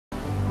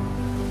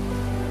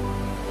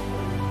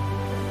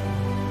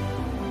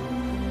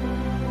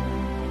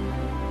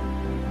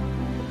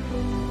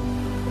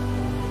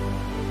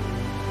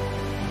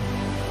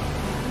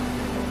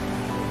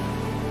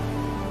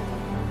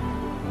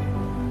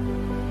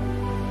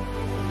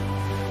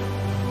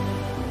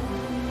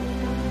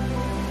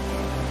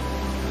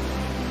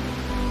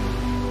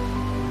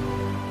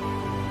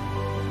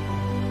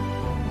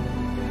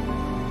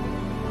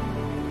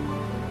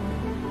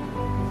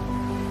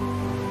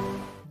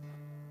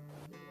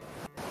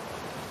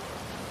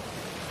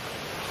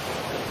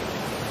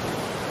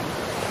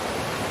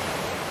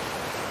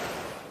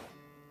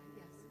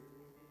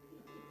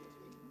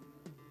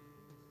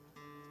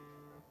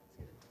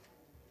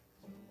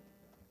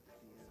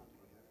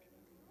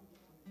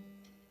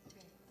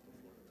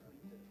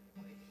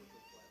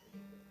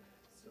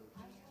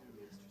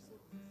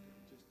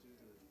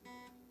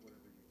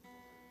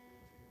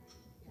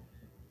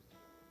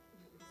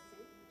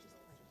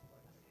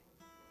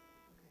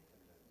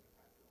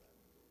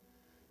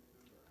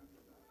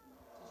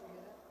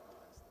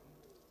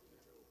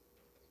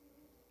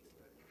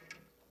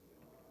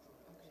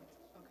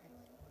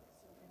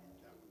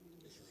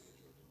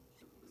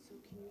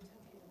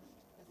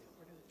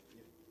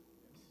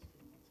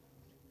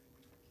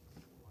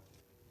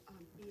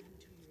add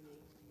to your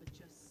name, but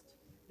just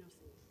no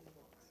singing.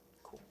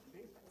 Cool.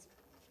 Right?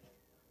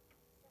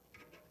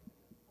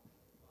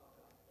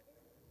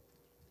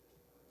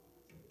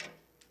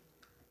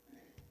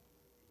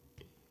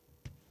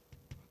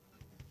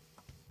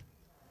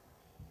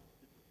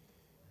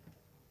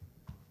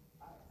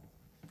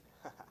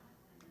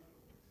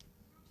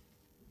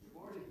 Good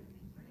morning.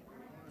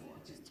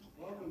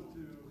 Welcome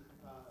to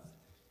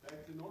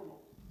Back to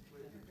Normal.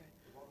 With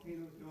the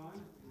volcano's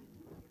gone.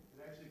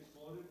 It actually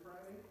exploded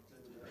Friday.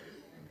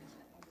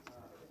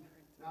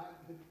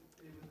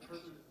 It was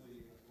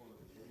purposely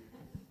exploded.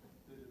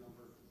 Did it on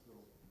purpose. So,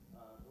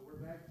 but we're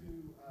back to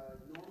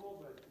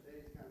normal. But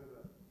today's kind of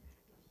a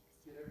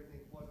get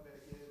everything plugged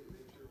back in and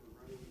make sure we're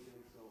running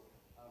again. So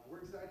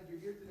we're excited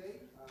you're here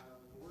today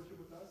to worship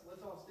with us.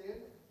 Let's all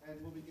stand and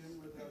we'll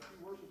begin with a few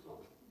worship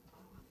songs.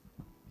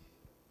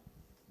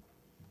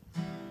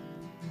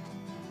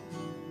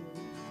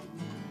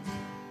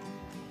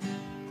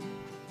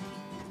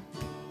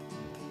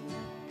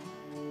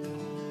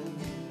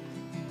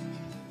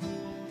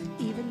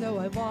 Even though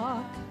I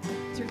walk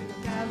through the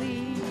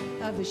valley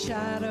of the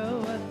shadow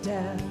of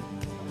death,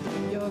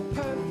 your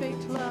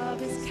perfect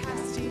love is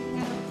casting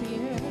out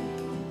fear.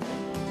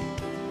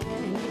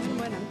 And even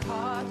when I'm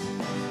caught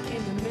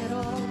in the middle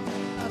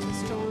of the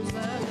storms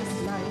of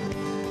this life,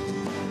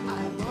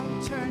 I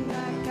won't turn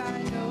back,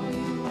 I know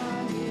you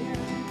are here.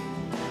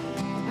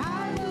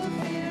 I will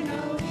fear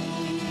no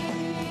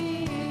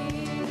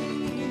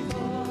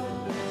evil,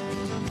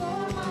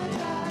 for my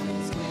God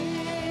is with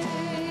me.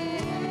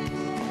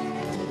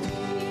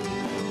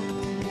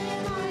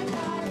 My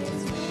God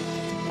is with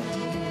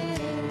me.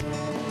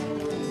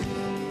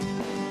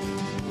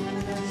 In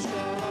the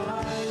shadow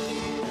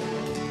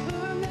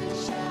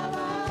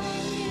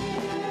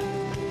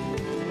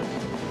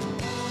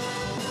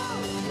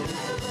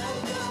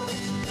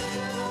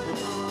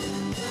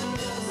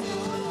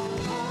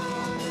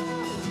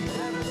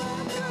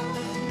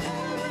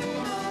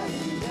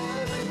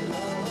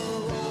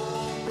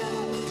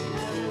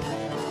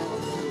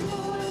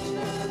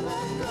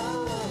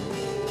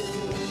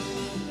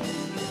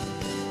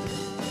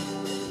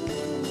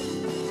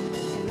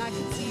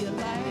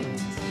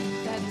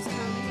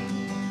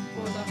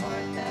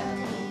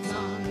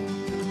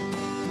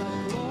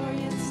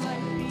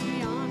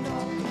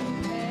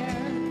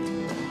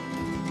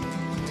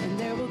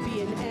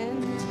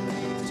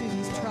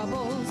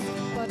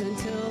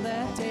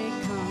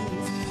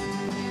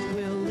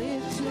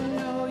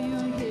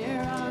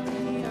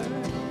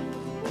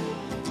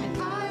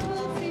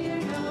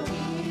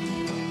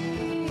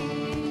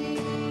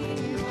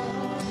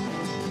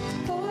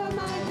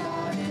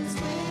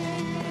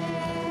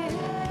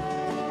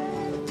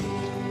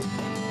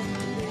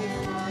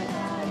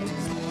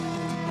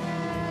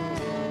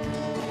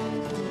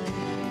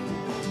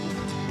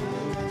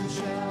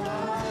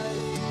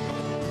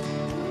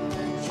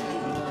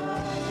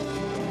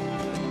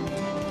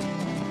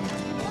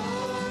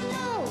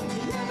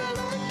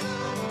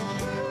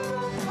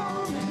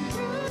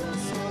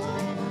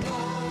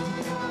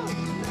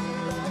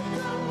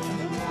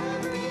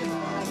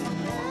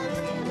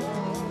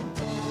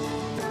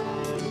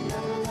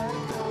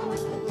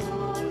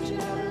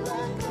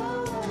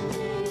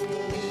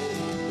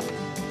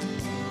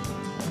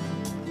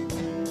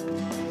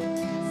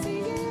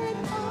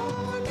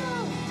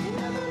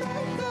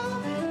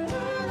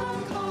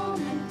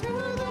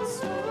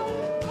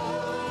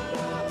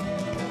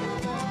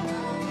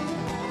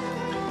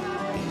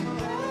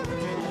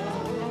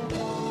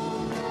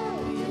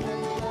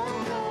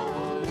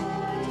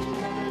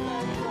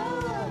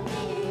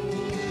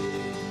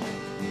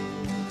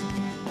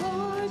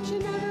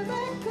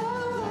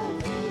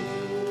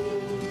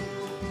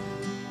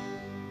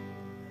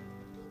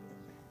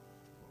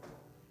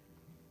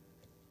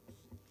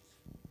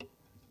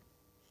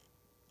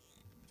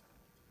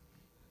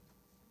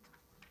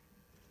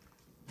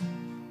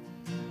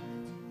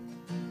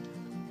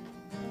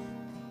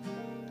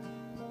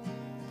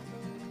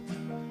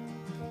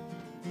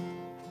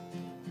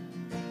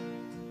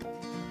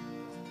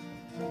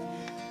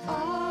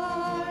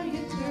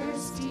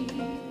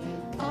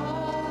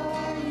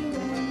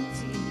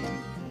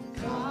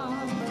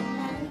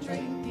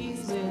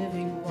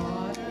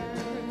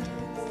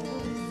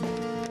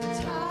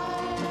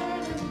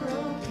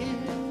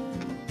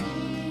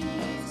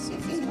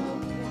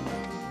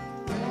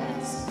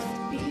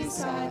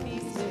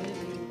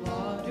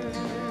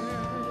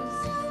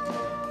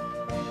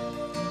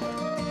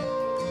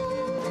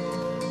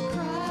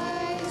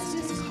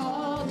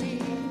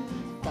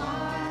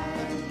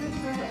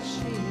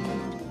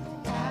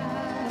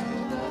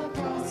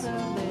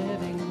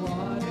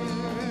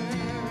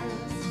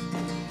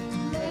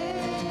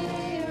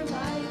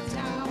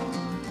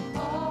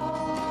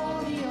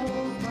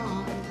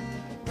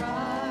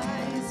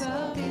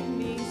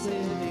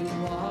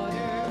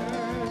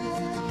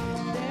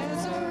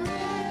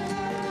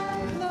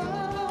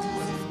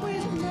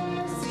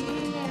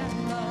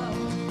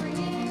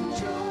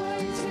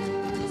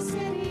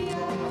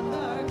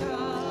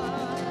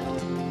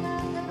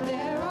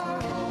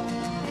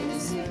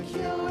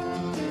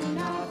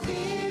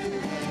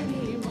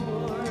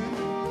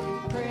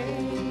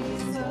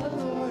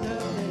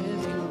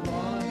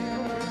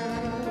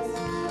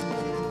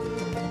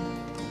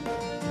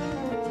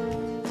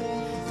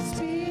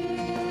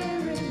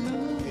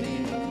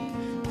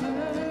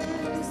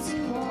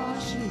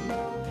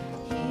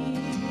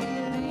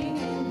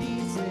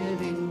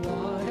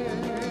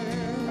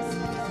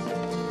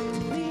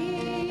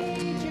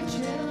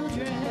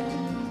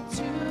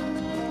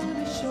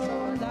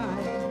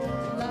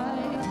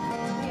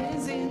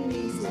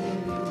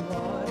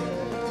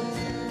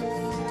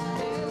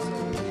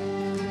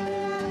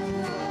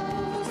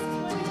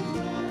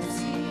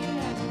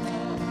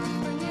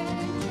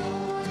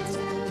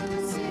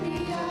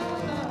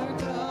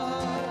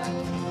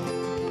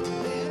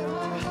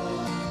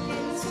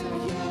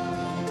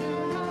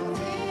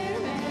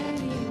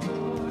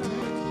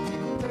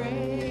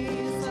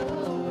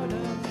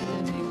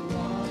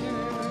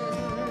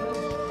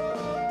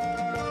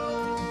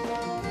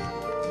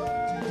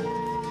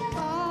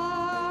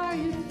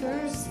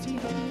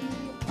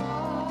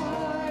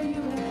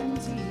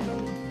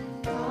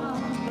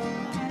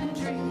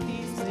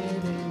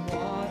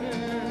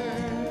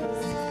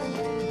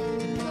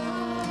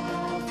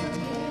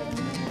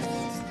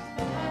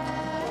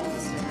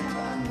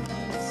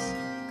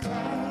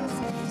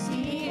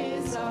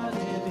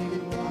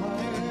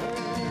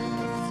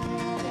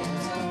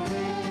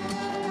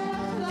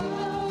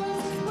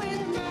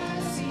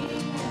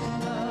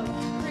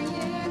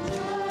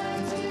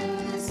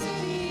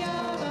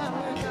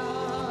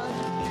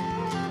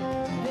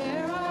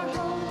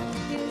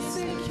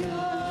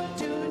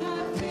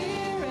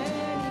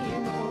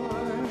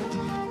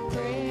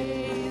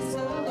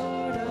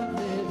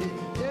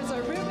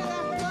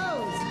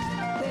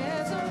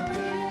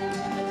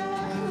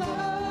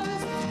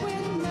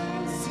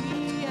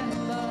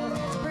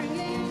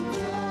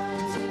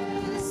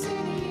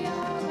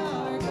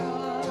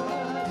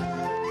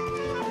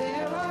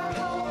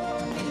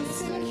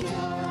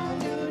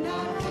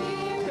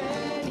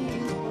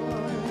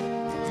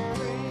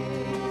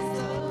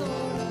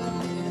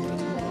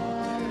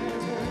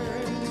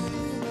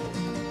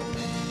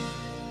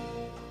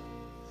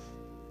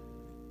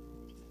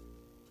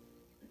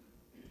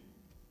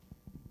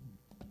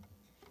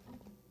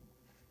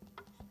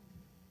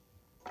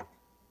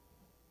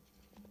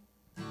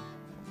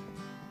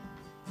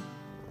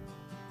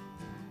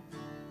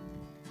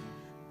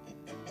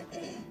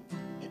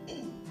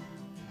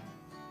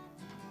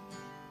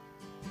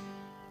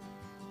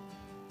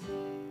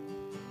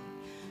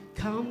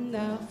Come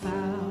thou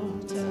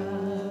fount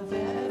of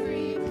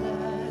every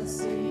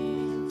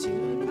blessing,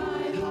 tune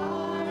my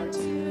heart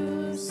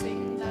to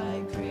sing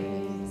thy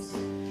praise.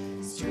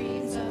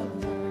 Streams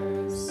of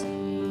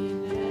mercy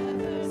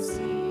never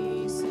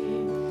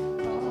ceasing,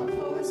 call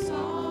for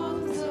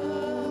songs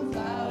of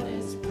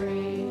loudest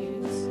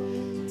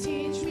praise.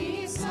 Teach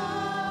me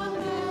some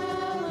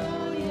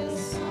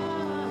melodious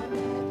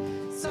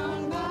sonnet,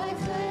 sung by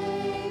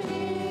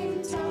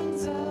flaming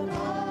tongues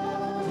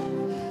above.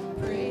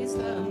 Praise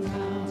the mount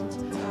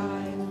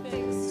I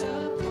fixed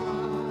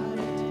upon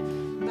it,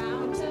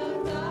 mount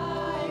of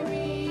thy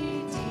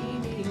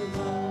redeeming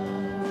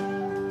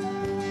love.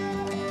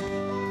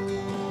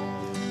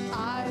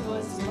 I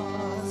was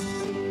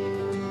lost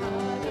in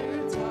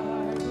utter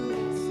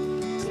darkness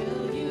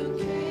till you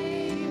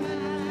came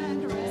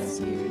and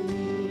rescued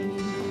me.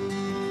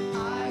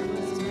 I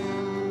was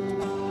bound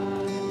by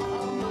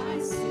all my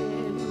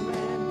sin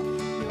when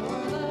your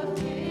love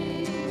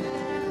came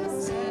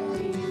and set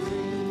me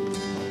free.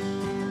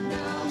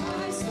 Now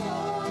my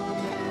soul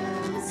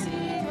can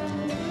sing a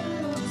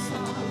new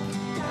song.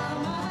 Now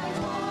my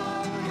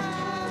heart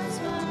has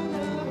found a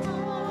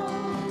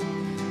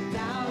home.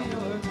 Now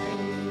your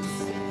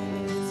grace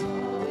is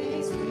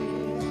always with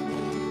me,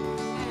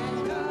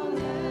 and I'll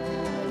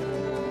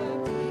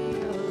never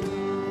be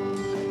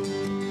alone.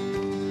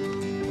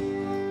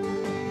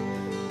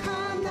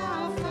 Come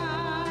thou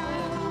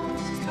fount,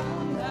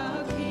 come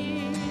thou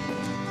King,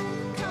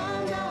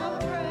 come thou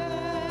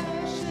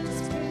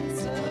precious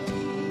Prince of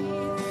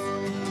Peace.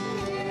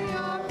 Hear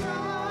your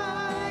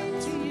cry,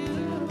 to you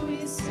we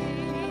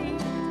sing.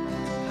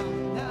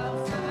 Come thou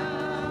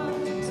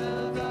fount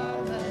of our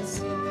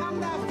blessing. Come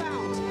thou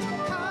fount,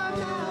 come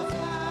thou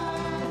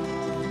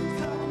fount,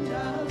 come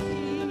thou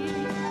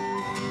King,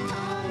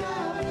 come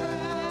thou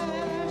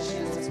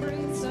precious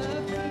Prince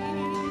of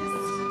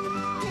Peace.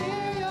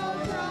 Hear your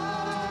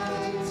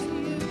cry, to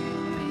you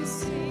we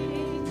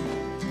sing.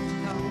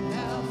 Come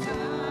thou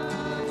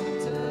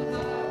fount of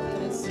our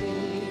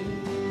blessing.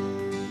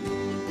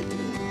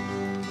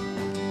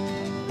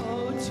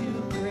 Oh, to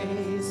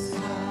grace,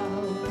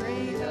 how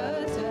great a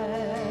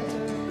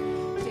debtor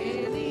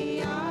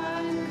daily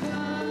I'm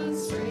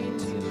constrained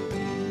to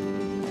be.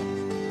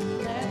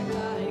 Let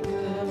thy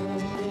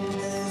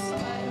goodness,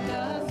 like a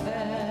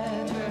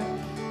fetter,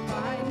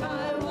 bind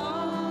my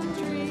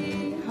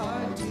wandering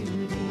heart to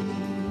thee.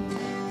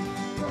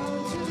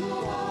 Prone to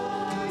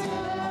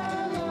wander,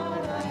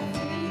 Lord, I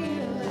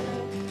feel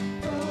it.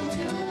 Prone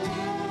to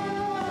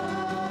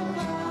love,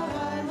 God, I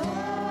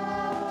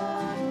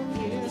love.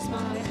 Here's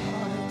my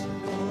heart,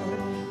 Lord,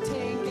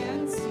 take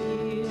and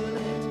seal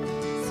it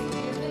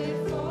for thy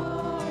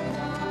cause.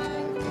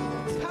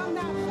 Come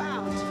thou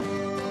fount,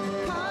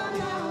 come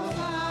thou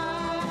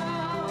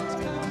fount,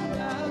 come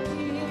thou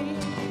King,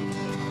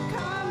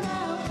 come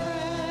thou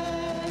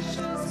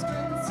precious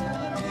Prince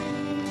of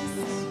Peace.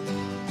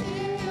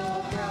 Hear your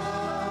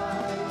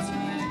cry, to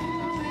you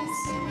we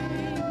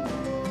sing.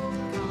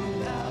 Come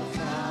thou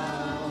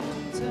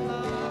fount of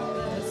our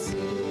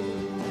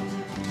blessing.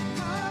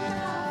 Come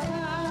thou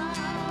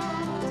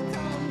fount,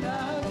 come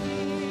thou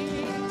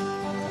King,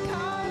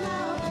 come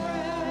thou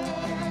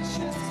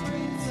precious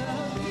Prince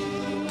of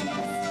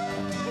Peace.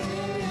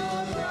 Hear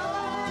your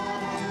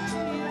cry,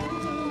 to you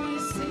we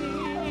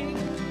sing.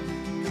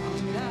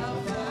 Come thou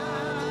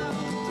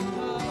fount of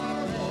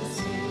our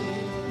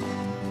blessing.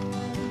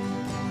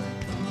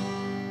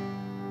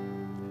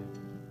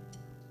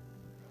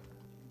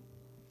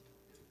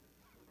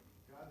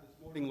 God, this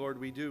morning, Lord,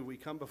 we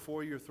come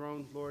before your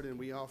throne, Lord, and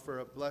we offer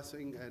a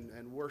blessing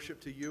and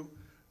worship to you.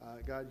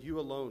 God, you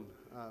alone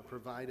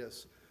provide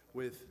us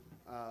with,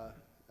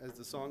 as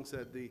the song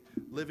said, the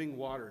living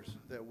waters,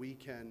 that we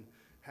can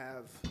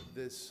have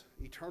this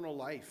eternal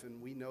life.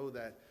 And we know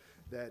that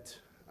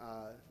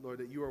Lord,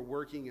 that you are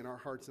working in our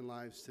hearts and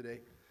lives today.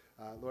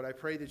 Lord, I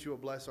pray that you will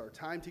bless our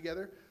time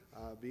together,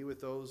 be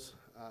with those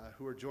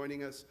who are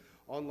joining us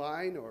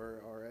online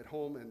or at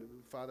home. And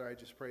Father, I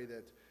just pray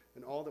that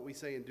in all that we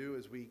say and do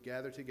as we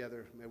gather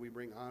together, may we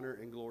bring honor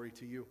and glory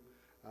to you.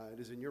 It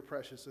is in your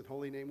precious and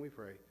holy name we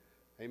pray.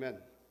 Amen.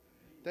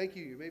 Thank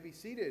you. You may be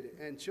seated.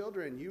 And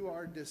children, you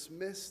are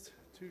dismissed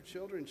to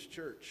Children's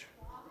Church.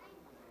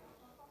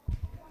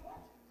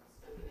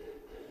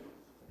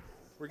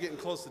 We're getting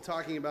close to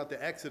talking about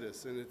the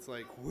Exodus, and it's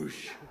like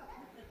whoosh.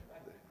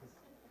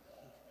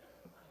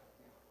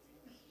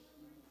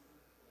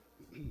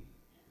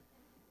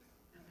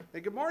 Hey,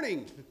 good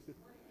morning.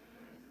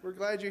 We're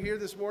glad you're here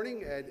this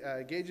morning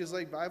at Gages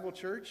Lake Bible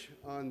Church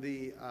on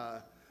the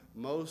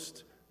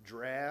most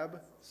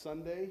drab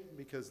Sunday,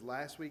 because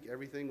last week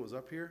everything was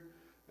up here,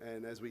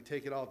 and as we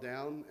take it all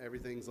down,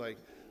 everything's like,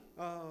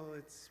 oh,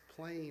 it's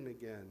plain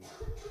again.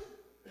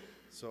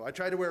 So I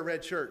tried to wear a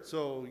red shirt,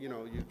 so you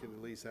know you can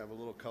at least have a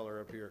little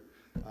color up here.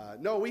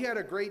 No, we had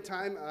a great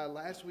time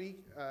last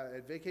week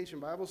at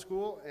Vacation Bible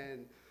School,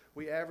 and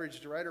we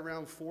averaged right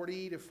around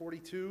 40 to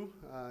 42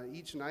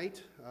 each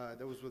night.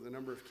 That was with a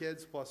number of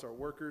kids plus our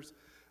workers.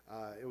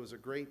 It was a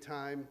great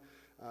time.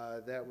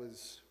 That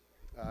was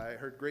I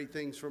heard great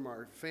things from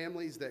our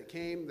families that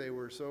came. They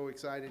were so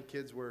excited.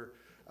 Kids were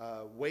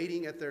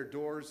waiting at their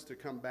doors to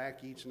come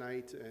back each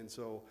night, and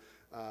so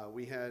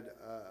we had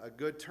a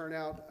good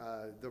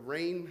turnout. The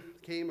rain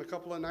came a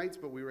couple of nights,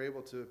 but we were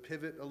able to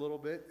pivot a little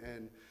bit,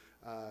 and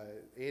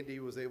Andy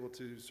was able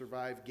to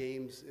survive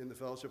games in the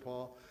fellowship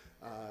hall.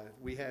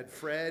 We had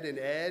Fred and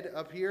Ed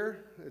up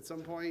here at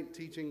some point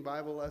teaching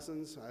Bible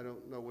lessons. I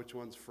don't know which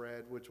one's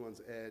Fred, which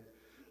one's Ed,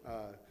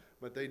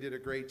 but they did a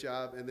great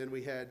job. And then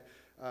we had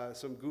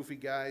some goofy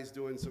guys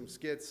doing some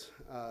skits,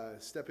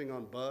 stepping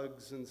on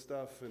bugs and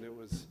stuff, and it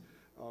was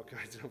all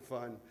kinds of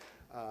fun.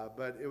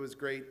 But it was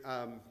great.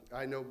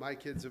 I know my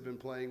kids have been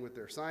playing with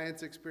their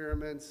science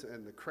experiments,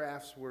 and the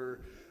crafts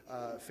were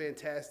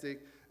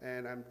fantastic.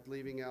 And I'm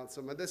leaving out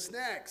some of the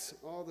snacks.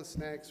 All the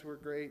snacks were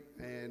great.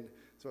 And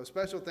so a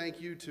special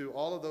thank you to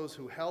all of those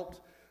who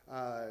helped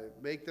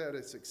make that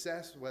a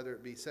success, whether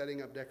it be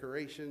setting up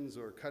decorations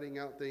or cutting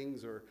out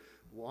things or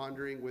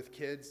wandering with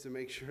kids to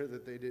make sure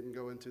that they didn't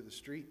go into the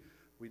street.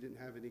 We didn't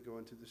have any go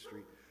into the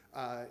street.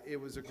 It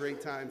was a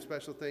great time.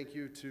 Special thank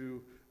you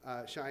to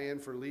Cheyenne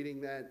for leading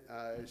that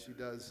as she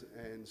does.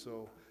 And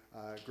so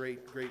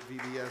great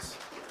VBS.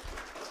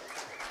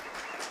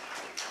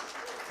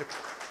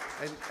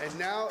 And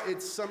now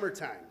it's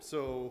summertime,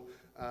 so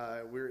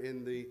we're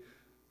in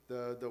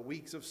the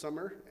weeks of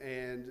summer,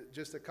 and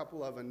just a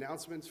couple of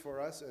announcements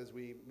for us as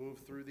we move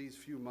through these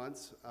few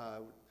months.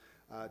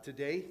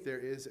 Today there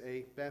is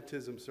a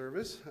baptism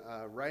service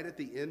right at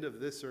the end of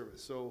this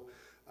service. So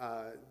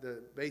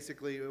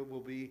basically it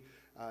will be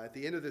at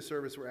the end of this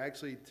service we're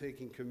actually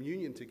taking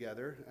communion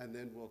together, and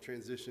then we'll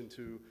transition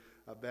to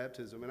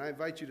baptism. And I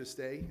invite you to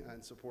stay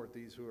and support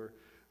these who are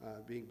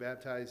being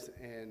baptized,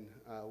 and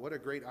what a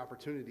great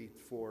opportunity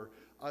for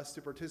us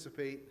to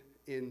participate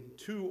in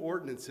two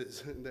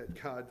ordinances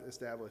that God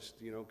established,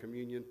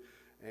 communion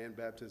and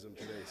baptism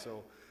today.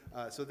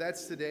 So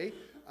that's today.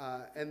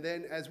 And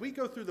then as we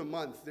go through the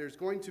month, there's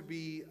going to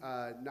be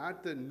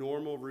not the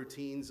normal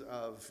routines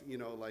of,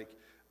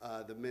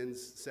 the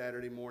men's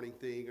Saturday morning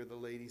thing or the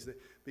ladies,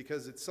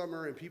 because it's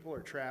summer and people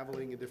are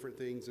traveling and different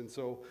things. And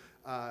so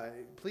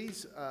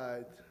please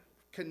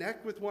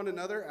connect with one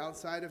another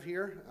outside of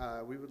here.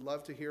 We would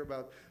love to hear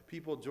about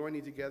people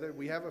joining together.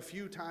 We have a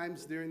few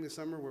times during the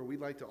summer where we'd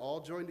like to all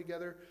join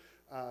together,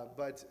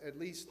 but at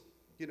least,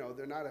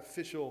 they're not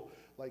official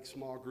like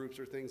small groups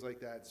or things like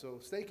that. So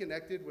stay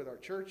connected with our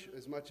church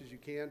as much as you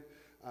can.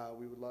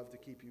 We would love to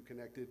keep you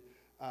connected.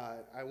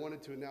 I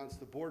wanted to announce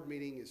the board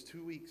meeting is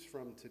 2 weeks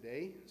from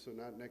today, so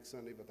not next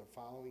Sunday, but the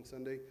following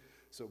Sunday.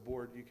 So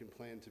board, you can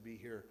plan to be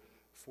here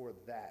for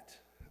that.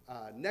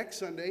 Next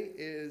Sunday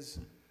is...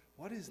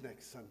 What is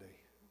next Sunday?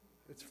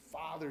 It's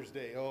Father's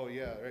Day. Oh,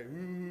 yeah, right.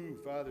 Ooh,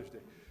 Father's Day.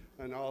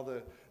 And all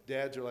the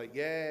dads are like,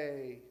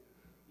 yay,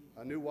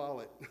 a new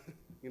wallet.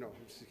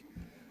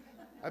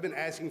 I've been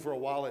asking for a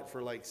wallet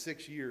for like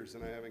 6 years,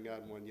 and I haven't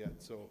gotten one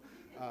yet. So,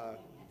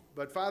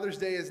 but Father's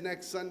Day is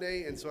next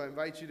Sunday, and so I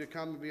invite you to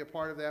come and be a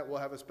part of that. We'll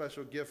have a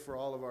special gift for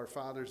all of our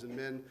fathers and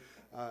men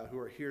who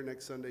are here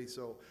next Sunday.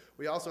 So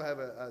we also have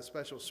a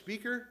special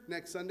speaker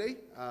next Sunday.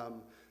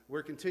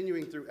 We're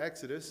continuing through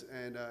Exodus,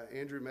 and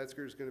Andrew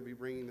Metzger is going to be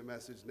bringing the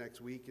message next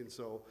week, and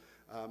so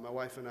my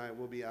wife and I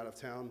will be out of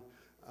town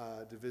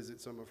to visit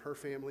some of her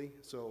family.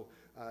 So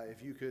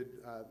if you could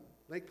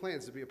make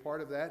plans to be a part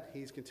of that.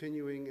 He's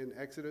continuing in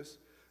Exodus.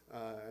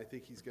 I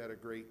think he's got a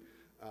great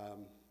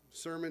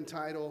sermon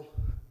title,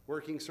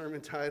 working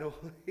sermon title.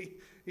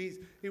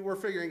 We're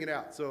figuring it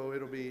out, so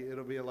it'll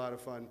be a lot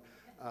of fun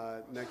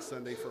next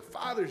Sunday for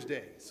Father's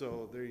Day.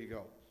 So there you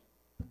go.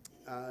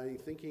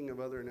 Thinking of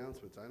other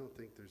announcements, I don't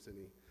think there's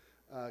any.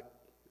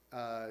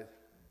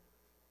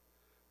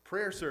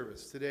 Prayer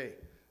service today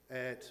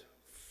at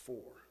 4.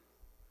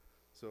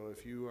 So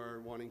if you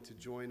are wanting to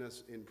join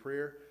us in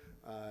prayer,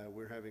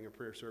 we're having a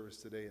prayer service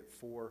today at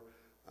 4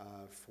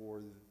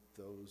 for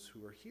those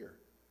who are here.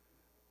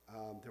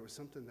 There was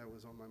something that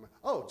was on my mind.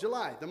 Oh,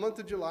 July, the month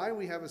of July,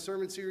 we have a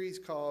sermon series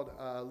called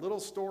Little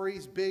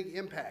Stories, Big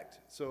Impact.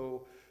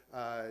 So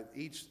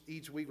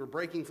each week we're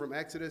breaking from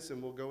Exodus,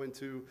 and we'll go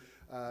into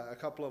a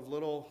couple of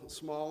little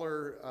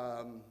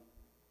smaller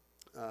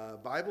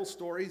Bible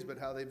stories, but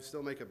how they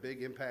still make a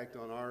big impact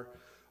on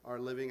our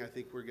living. I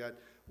think we've got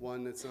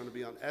one that's going to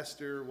be on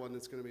Esther, one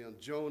that's going to be on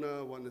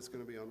Jonah, one that's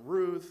going to be on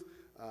Ruth.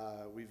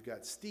 We've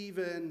got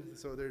Stephen.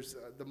 So there's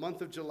the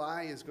month of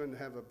July is going to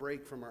have a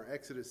break from our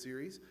Exodus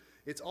series.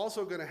 It's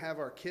also going to have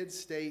our kids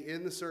stay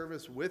in the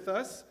service with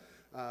us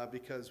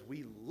because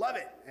we love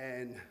it.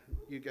 And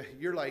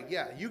you're like,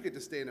 yeah, you get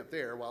to stand up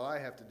there while I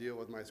have to deal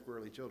with my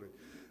squirrely children.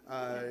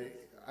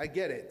 I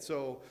get it.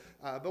 So,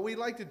 but we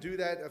like to do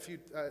that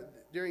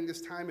during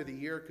this time of the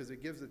year because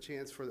it gives a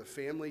chance for the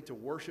family to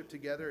worship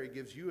together. It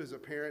gives you as a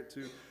parent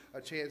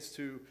a chance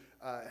to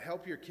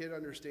help your kid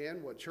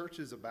understand what church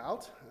is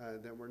about.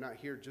 That we're not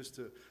here just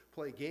to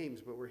play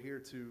games, but we're here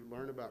to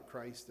learn about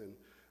Christ and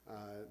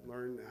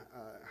learn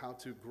how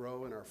to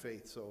grow in our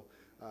faith. So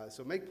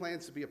make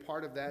plans to be a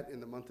part of that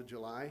in the month of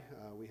July.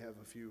 We have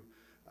a few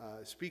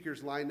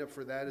speakers lined up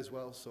for that as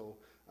well. So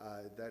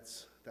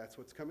that's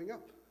what's coming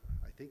up.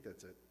 I think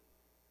that's it.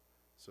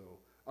 So,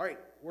 all right,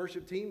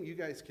 worship team, you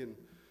guys can.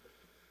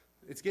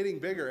 It's getting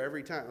bigger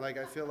every time. Like,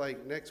 I feel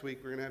like next week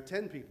we're going to have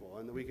 10 people,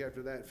 and the week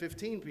after that,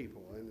 15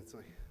 people. And it's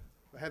like,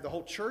 I had the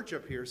whole church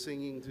up here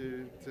singing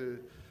to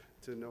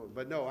know.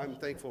 But no, I'm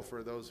thankful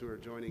for those who are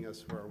joining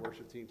us for our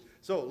worship team.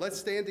 So let's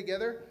stand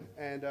together,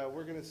 and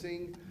we're going to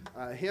sing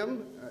a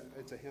hymn.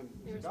 It's a hymn.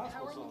 It's a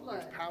gospel song.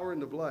 There's power in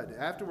the blood.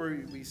 After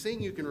we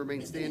sing, you can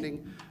remain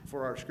standing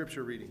for our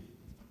scripture reading.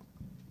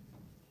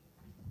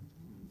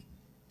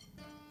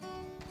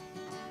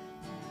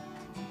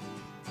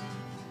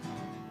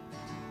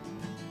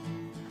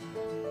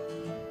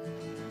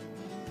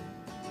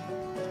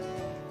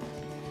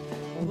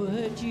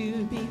 Would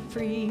you be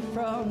free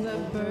from the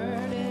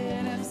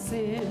burden of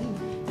sin?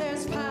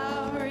 There's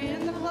power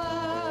in the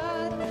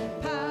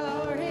blood,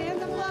 power in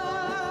the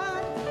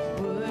blood.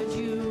 Would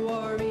you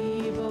or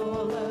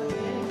evil a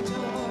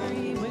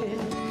victory win?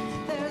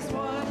 There's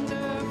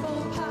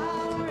wonderful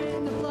power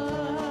in the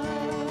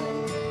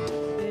blood.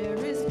 There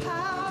is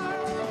power,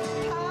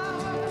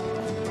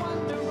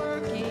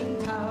 wonder-working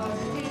power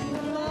in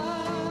the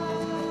blood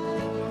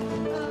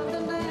of the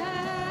Lamb.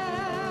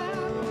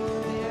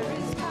 There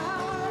is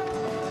power,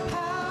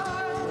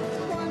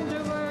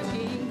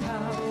 wonder-working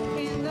power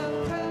in the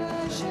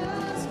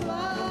precious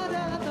blood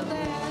of the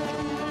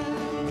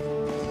Lamb.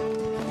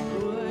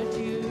 Would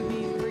you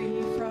be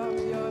free from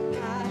your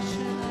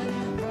passion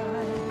and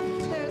pride?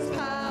 There's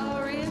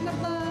power in the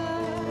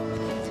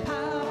blood,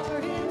 power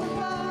in the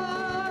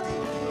blood.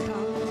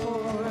 Come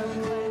for a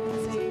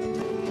cleansing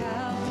to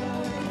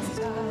Calvary's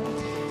tide.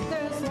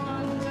 There's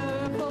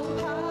wonderful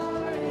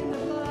power in the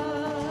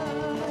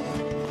blood.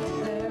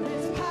 There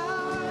is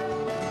power,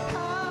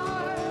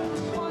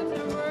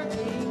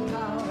 wonder-working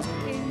power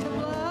in the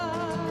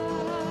blood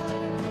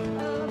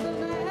of the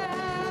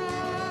Lamb.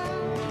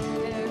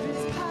 There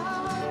is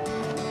power,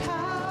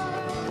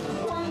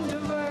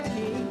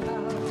 wonder-working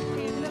power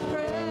in the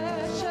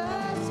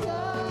precious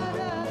blood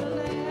of the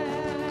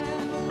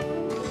Lamb.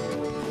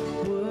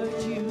 Would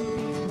you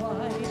be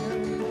whiter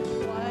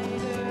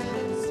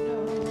than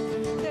snow?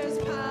 There's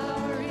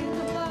power in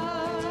the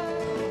blood,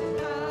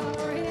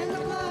 power in the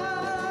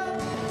blood.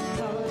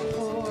 Come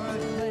for a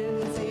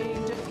cleansing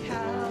to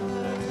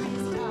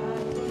Calvary's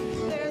tide.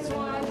 There's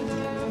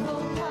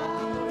wonderful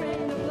power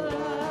in the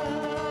blood.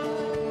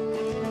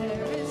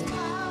 There is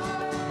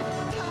power,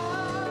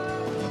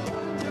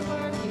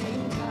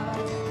 wonder-working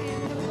power in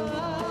the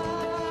blood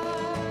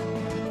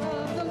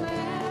of the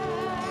Lamb.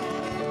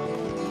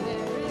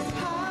 There is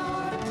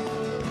power,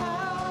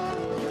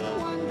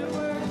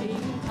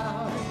 wonder-working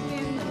power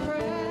in the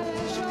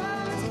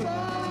precious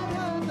blood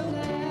of the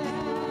Lamb.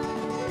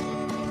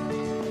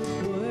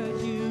 Would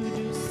you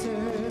do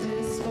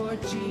service for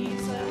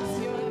Jesus,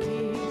 your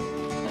King?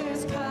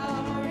 There's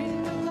power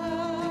in the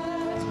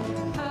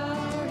blood,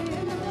 power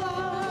in the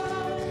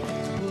blood.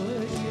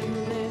 Would you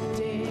lift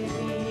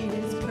daily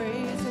his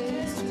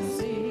praises to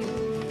sing?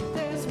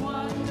 There's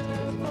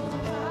wonderful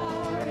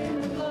power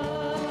in the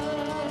blood.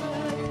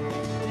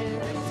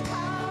 There is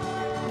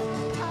power,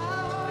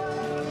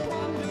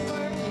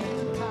 wonder-working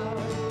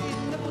power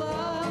in the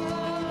blood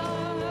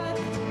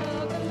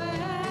of the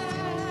Lamb.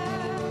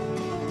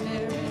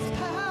 There is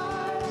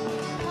power,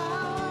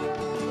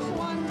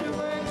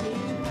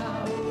 wonder-working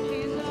power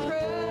in the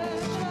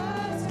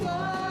precious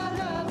blood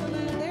of the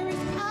Lamb.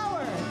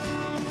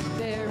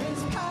 There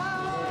is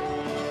power,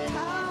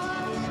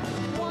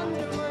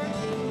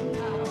 wonder-working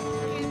power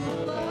in the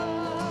blood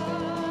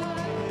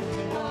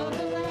of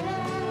the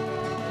Lamb.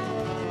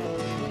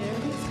 There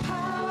is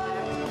power,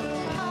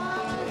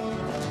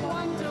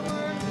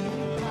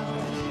 wonder-working power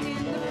in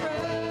the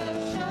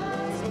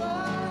precious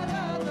blood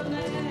of the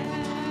Lamb.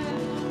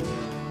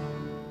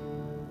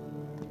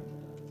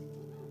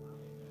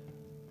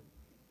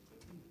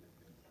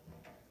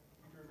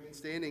 Remain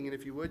standing, and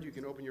if you would, you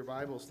can open your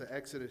Bibles to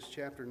Exodus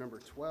chapter number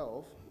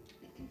 12.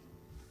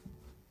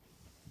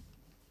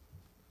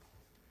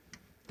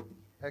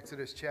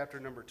 Exodus chapter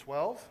number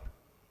 12.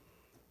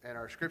 And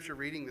our scripture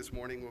reading this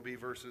morning will be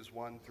verses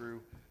 1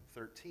 through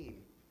 13.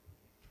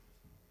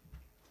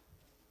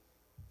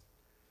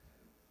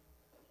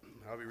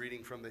 I'll be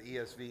reading from the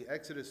ESV.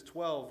 Exodus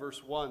 12,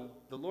 verse 1.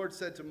 The Lord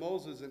said to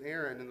Moses and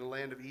Aaron in the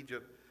land of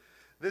Egypt,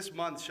 "This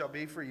month shall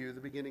be for you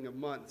the beginning of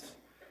months.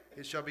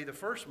 It shall be the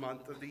first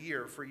month of the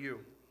year for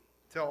you.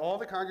 Tell all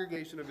the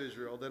congregation of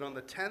Israel that on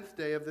the 10th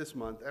day of this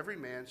month every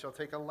man shall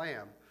take a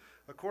lamb,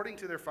 according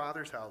to their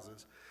father's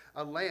houses,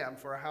 a lamb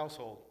for a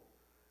household.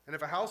 And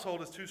if a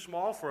household is too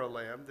small for a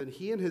lamb, then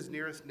he and his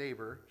nearest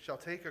neighbor shall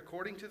take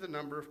according to the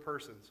number of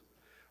persons.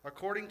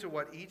 According to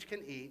what each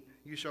can eat,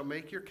 you shall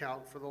make your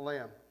count for the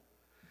lamb.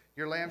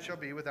 Your lamb shall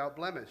be without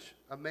blemish,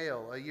 a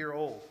male, a year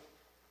old.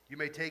 You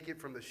may take it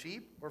from the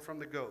sheep or from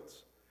the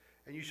goats.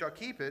 And you shall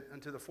keep it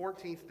until the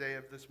 14th day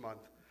of this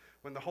month,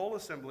 when the whole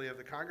assembly of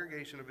the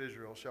congregation of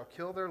Israel shall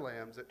kill their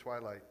lambs at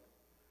twilight.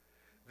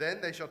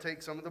 Then they shall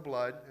take some of the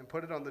blood and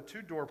put it on the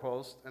two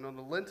doorposts and on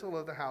the lintel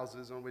of the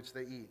houses on which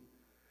they eat.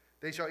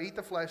 They shall eat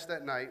the flesh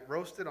that night,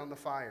 roasted on the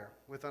fire,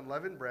 with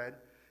unleavened bread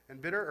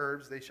and bitter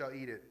herbs they shall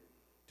eat it.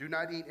 Do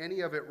not eat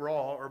any of it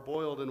raw or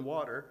boiled in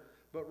water,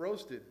 but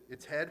roasted,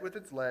 its head with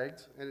its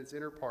legs and its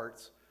inner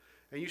parts.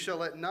 And you shall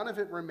let none of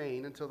it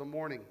remain until the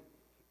morning.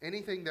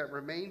 Anything that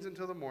remains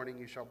until the morning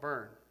you shall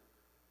burn.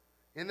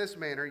 In this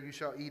manner you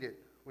shall eat it,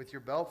 with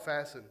your belt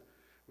fastened,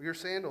 with your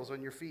sandals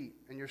on your feet,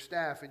 and your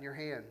staff in your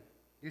hand.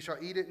 You shall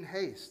eat it in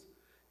haste.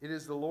 It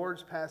is the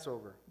Lord's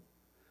Passover.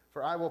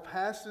 For I will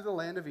pass through the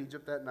land of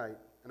Egypt that night,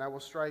 and I will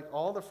strike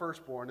all the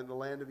firstborn in the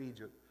land of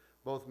Egypt,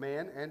 both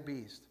man and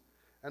beast.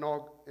 And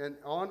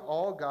on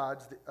all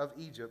gods of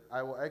Egypt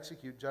I will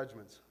execute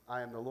judgments.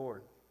 I am the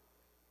Lord.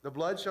 The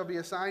blood shall be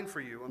a sign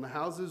for you on the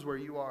houses where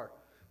you are.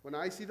 When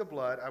I see the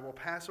blood, I will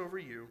pass over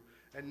you,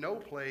 and no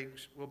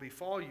plagues will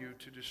befall you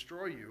to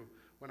destroy you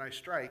when I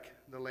strike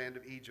the land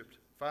of Egypt.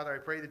 Father, I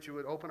pray that you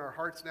would open our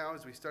hearts now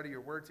as we study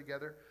your word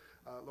together.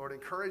 Lord,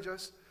 encourage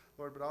us,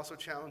 Lord, but also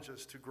challenge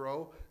us to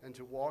grow and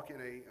to walk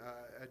in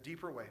a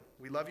deeper way.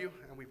 We love you,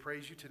 and we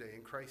praise you today.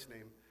 In Christ's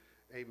name,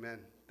 amen.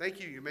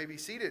 Thank you. You may be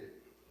seated.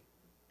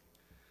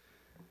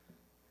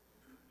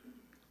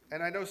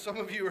 And I know some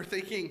of you are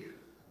thinking,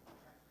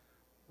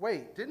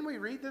 wait, didn't we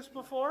read this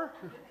before?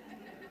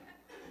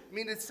 I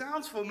mean, it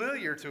sounds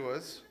familiar to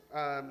us.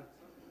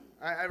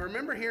 I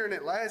remember hearing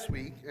it last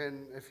week,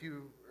 and if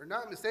you are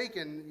not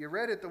mistaken, you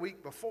read it the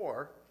week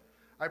before.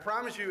 I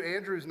promise you,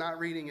 Andrew's not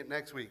reading it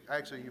next week.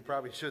 Actually, you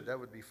probably should. That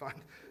would be fun.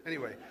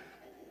 Anyway.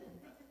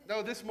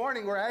 No, this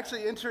morning we're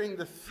actually entering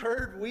the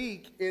third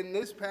week in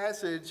this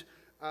passage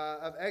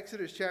of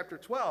Exodus chapter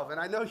 12. And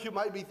I know you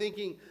might be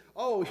thinking,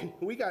 oh,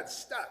 we got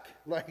stuck.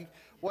 Like,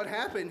 what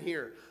happened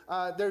here?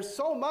 There's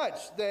so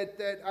much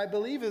that I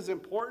believe is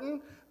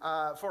important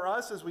for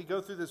us as we go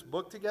through this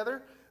book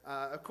together.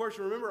 Of course,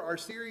 remember, our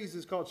series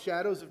is called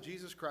Shadows of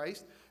Jesus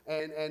Christ,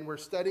 and we're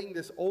studying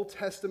this Old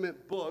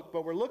Testament book,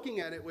 but we're looking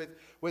at it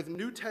with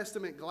New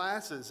Testament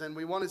glasses, and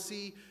we want to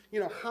see,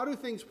 how do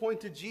things point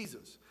to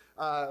Jesus?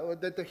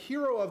 That the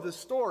hero of the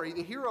story,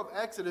 the hero of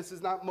Exodus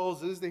is not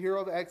Moses, the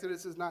hero of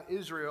Exodus is not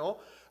Israel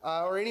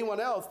or anyone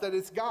else, that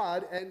it's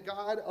God and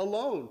God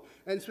alone.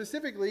 And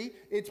specifically,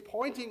 it's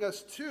pointing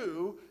us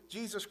to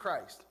Jesus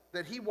Christ,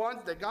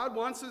 that God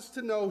wants us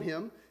to know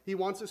him, he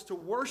wants us to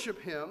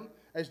worship him,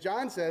 as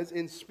John says,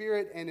 in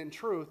spirit and in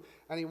truth,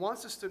 and he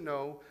wants us to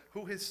know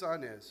who his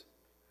son is.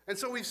 And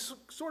so we've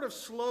sort of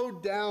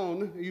slowed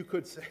down, you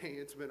could say,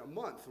 it's been a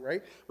month,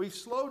 right? We've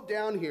slowed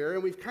down here,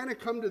 and we've kind of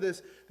come to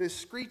this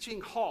screeching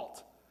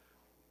halt.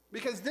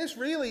 Because this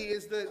really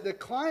is the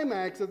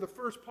climax of the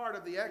first part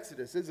of the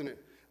Exodus, isn't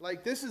it?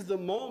 Like, this is the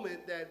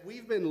moment that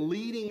we've been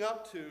leading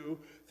up to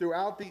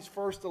throughout these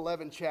first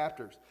 11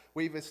 chapters.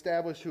 We've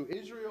established who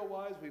Israel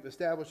was. We've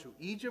established who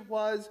Egypt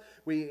was.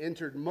 We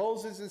entered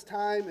Moses'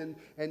 time,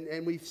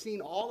 and we've seen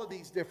all of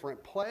these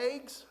different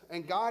plagues.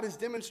 And God has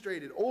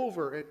demonstrated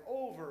over and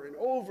over and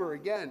over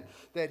again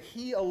that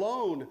he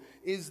alone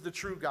is the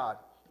true God,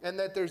 and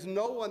that there's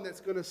no one that's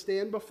going to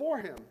stand before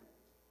him.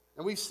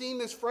 And we've seen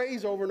this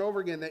phrase over and over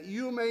again, that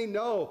you may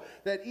know,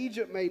 that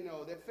Egypt may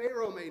know, that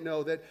Pharaoh may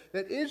know, that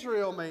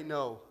Israel may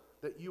know,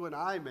 that you and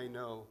I may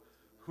know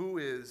who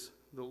is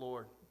the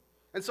Lord.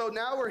 And so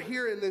now we're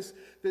here in this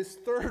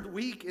third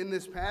week in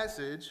this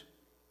passage,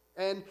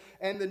 and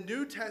the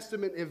New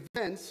Testament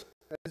events,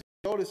 as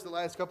you noticed the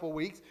last couple of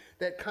weeks,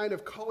 that kind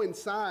of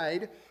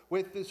coincide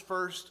with this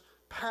first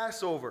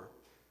Passover.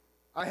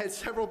 I had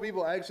several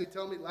people actually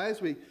tell me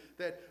last week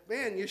that,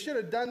 man, you should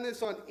have done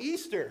this on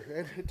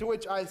Easter. And to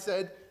which I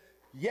said,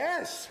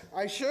 yes,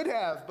 I should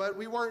have, but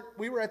we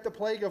were at the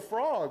plague of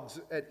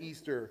frogs at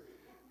Easter.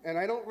 And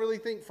I don't really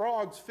think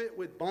frogs fit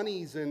with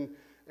bunnies and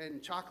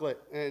chocolate.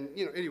 And,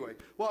 anyway.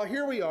 Well,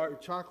 here we are,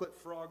 chocolate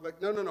frog.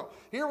 Like, no.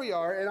 Here we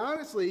are. And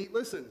honestly,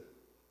 listen,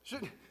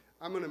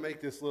 I'm going to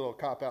make this little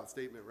cop-out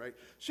statement, right?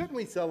 Shouldn't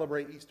we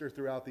celebrate Easter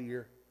throughout the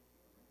year?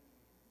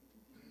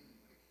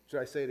 Should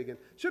I say it again?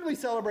 Should we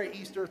celebrate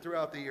Easter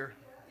throughout the year?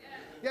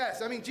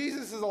 Yes. I mean,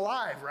 Jesus is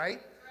alive,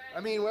 right? I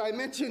mean, when I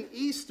mention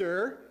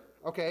Easter,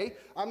 okay,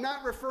 I'm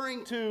not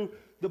referring to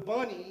the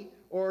bunny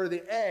or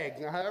the egg.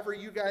 Now, however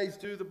you guys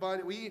do the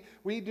bunny,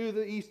 we do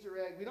the Easter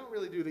egg. We don't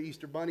really do the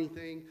Easter bunny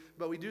thing,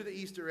 but we do the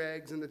Easter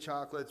eggs and the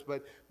chocolates.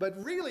 But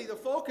really, the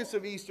focus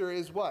of Easter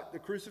is what? The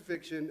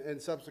crucifixion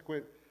and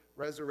subsequent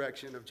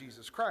resurrection of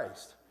Jesus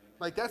Christ.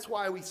 Like, that's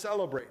why we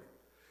celebrate it.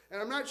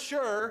 And I'm not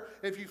sure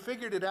if you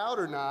figured it out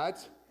or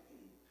not,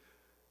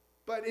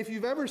 but if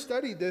you've ever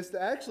studied this,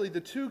 actually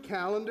the two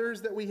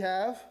calendars that we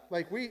have,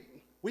 like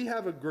we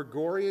have a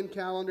Gregorian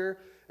calendar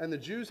and the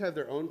Jews have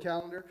their own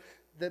calendar.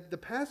 The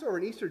Passover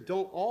and Easter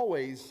don't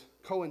always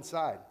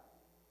coincide.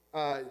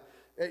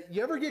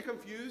 You ever get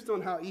confused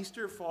on how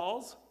Easter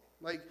falls?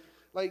 Like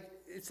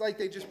it's like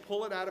they just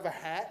pull it out of a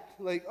hat.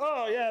 Like,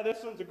 oh yeah,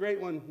 this one's a great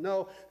one.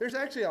 No, there's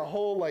actually a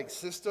whole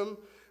system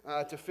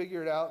to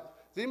figure it out.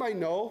 Does anybody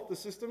know the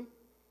system?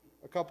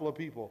 A couple of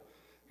people.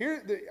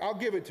 Here, I'll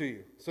give it to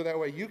you, so that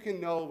way you can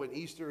know when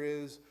Easter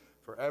is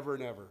forever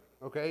and ever,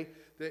 okay?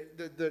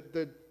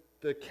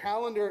 The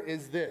calendar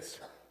is this.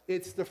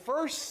 It's the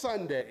first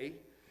Sunday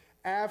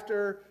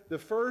after the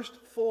first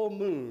full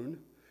moon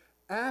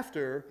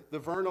after the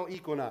vernal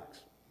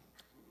equinox.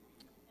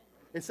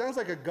 It sounds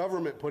like a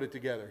government put it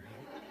together.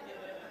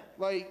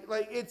 Like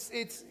it's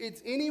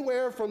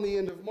anywhere from the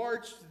end of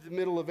March to the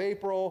middle of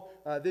April.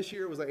 This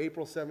year it was like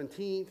April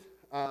 17th.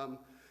 And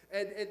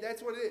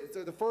that's what it is.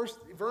 So the first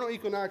vernal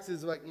equinox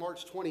is like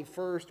March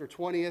 21st or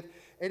 20th.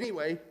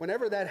 Anyway,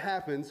 whenever that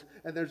happens,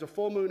 and there's a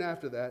full moon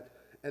after that,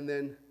 and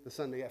then the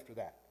Sunday after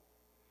that.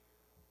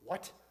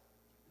 What?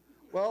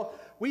 Well,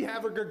 we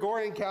have a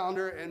Gregorian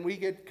calendar, and we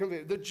get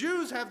convinced. The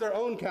Jews have their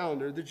own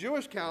calendar. The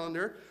Jewish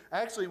calendar,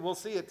 actually, we'll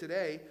see it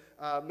today,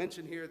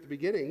 mentioned here at the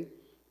beginning,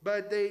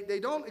 but they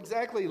don't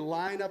exactly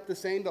line up the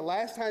same. The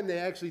last time they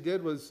actually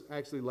did was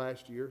actually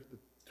last year,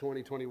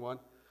 2021.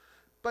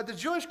 But the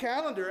Jewish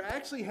calendar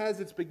actually has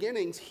its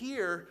beginnings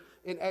here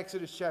in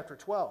Exodus chapter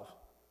 12.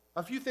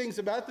 A few things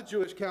about the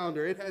Jewish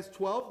calendar. It has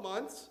 12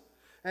 months,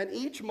 and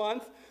each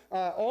month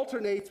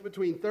alternates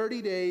between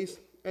 30 days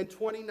and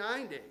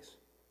 29 days.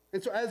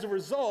 And so as a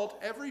result,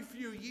 every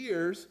few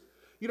years,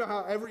 you know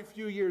how every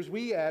few years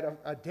we add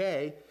a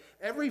day,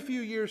 every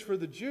few years for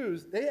the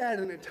Jews, they add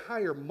an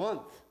entire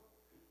month.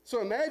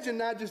 So imagine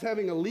not just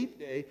having a leap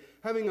day,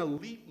 having a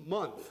leap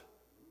month.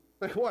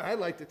 Like, well, I'd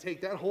like to take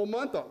that whole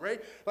month off,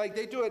 right? Like,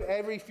 they do it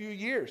every few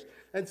years.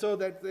 And so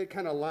that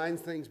kind of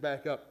lines things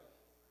back up.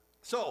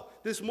 So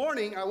this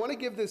morning, I want to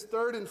give this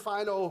third and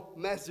final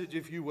message,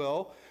 if you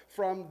will,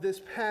 from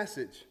this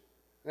passage.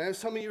 And as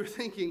some of you are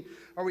thinking,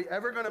 are we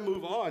ever going to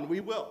move on? We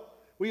will.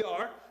 We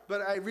are.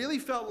 But I really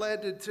felt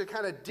led to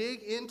kind of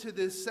dig into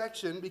this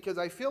section because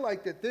I feel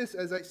like that this,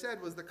 as I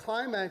said, was the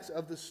climax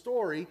of the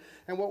story.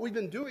 And what we've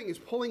been doing is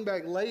pulling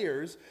back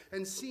layers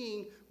and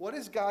seeing what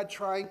is God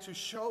trying to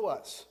show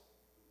us.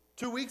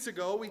 2 weeks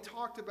ago, we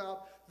talked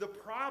about the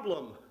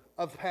problem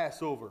of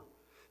Passover.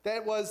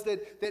 That was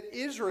that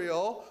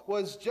Israel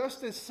was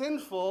just as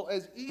sinful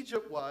as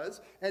Egypt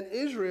was, and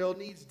Israel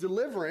needs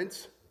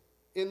deliverance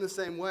in the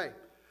same way.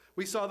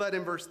 We saw that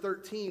in verse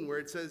 13 where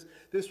it says,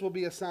 "This will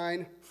be a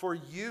sign for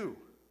you.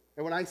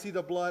 And when I see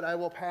the blood, I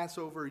will pass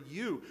over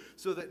you,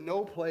 so that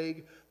no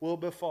plague will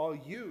befall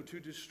you to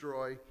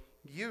destroy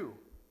you."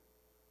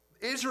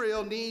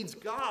 Israel needs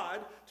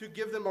God to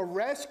give them a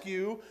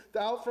rescue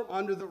out from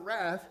under the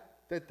wrath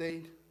that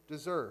they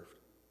deserved.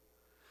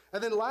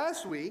 And then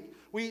last week,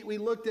 we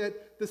looked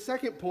at the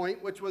second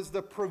point, which was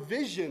the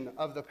provision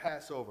of the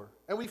Passover.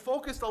 And we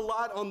focused a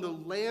lot on the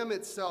lamb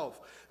itself,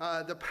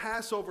 the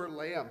Passover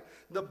lamb,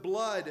 the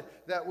blood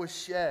that was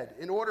shed.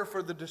 In order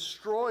for the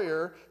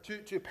destroyer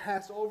to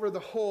pass over the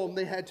home,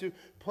 they had to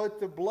put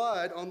the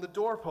blood on the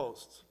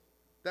doorposts.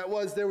 There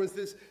was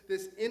this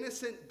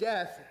innocent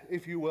death,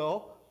 if you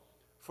will,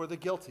 for the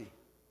guilty.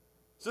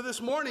 So this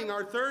morning,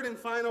 our third and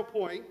final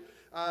point,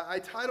 I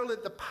titled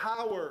it The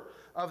Power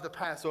of the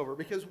Passover,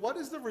 because what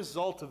is the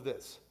result of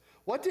this?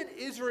 What did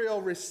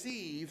Israel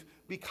receive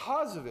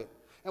because of it?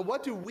 And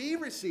what do we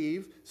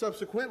receive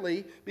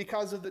subsequently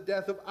because of the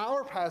death of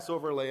our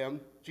Passover lamb,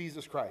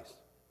 Jesus Christ?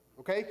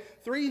 Okay?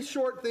 3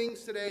 short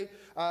things today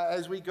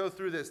as we go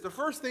through this. The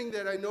first thing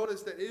that I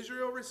noticed that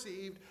Israel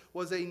received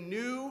was a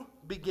new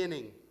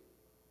beginning.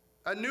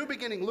 A new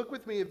beginning. Look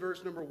with me at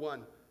verse number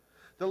 1.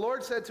 The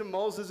Lord said to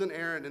Moses and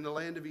Aaron in the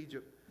land of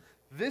Egypt,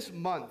 "This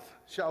month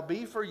shall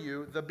be for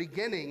you the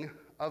beginning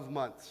of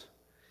months.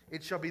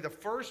 It shall be the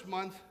first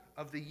month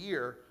of the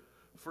year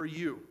for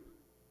you."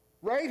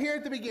 Right here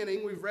at the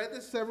beginning, we've read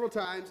this several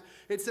times,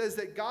 it says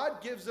that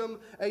God gives them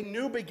a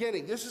new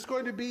beginning. This is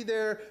going to be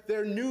their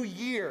new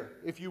year,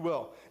 if you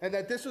will, and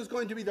that this is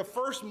going to be the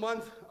first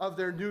month of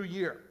their new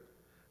year.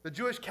 The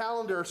Jewish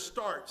calendar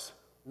starts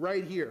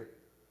right here,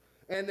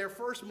 and their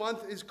first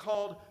month is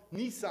called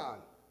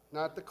Nisan,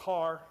 not the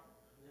car,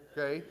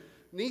 okay?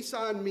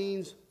 Nisan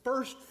means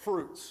first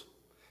fruits.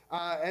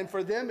 And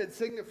for them, it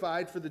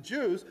signified, for the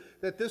Jews,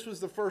 that this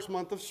was the first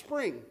month of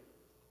spring.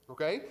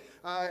 Okay?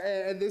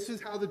 And this is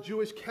how the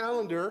Jewish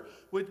calendar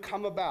would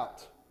come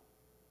about.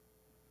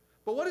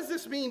 But what does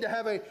this mean to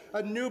have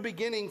a new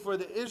beginning for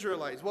the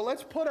Israelites? Well,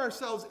 let's put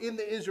ourselves in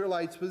the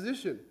Israelites'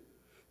 position.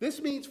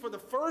 This means for the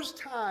first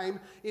time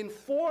in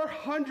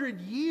 400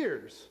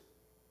 years,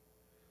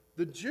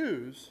 the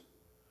Jews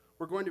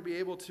were going to be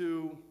able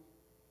to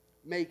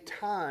make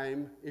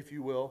time, if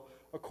you will,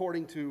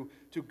 according to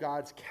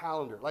God's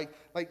calendar. Like,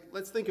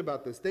 let's think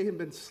about this. They have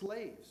been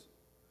slaves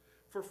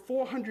for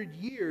 400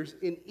 years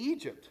in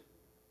Egypt.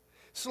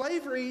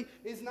 Slavery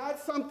is not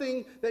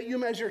something that you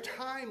measure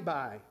time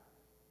by.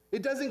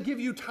 It doesn't give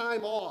you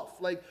time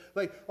off. Like,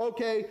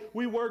 okay,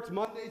 we worked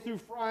Monday through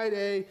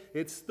Friday,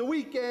 it's the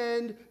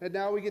weekend, and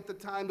now we get the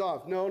time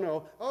off.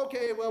 No.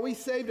 Okay, well, we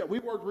saved it. We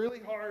worked really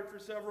hard for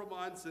several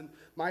months, and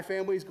my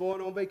family's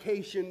going on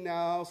vacation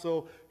now,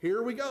 so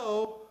here we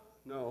go.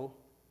 No.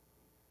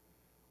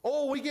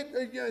 Oh, we get,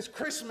 it's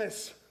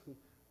Christmas.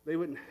 They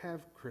wouldn't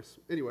have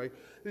Christmas. Anyway,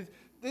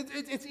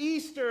 it's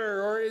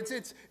Easter, or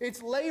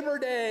it's Labor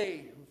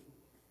Day.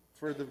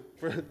 For the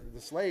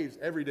slaves,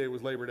 every day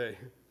was Labor Day.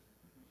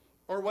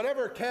 Or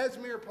whatever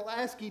Casimir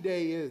Pulaski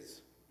Day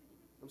is.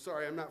 I'm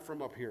sorry, I'm not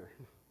from up here.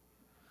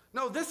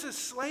 No, this is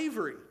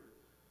slavery.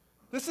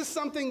 This is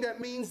something that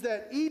means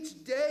that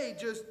each day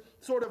just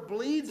sort of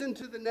bleeds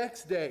into the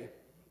next day.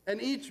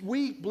 And each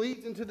week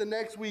bleeds into the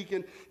next week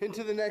and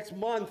into the next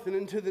month and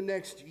into the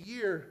next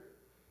year,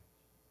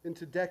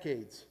 into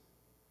decades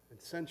and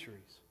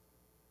centuries.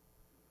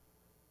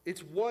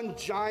 It's one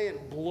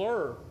giant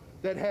blur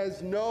that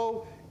has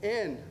no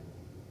end.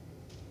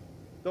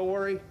 Don't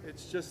worry,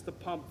 it's just the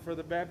pump for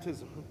the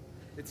baptism.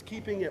 It's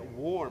keeping it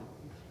warm.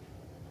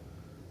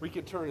 We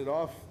could turn it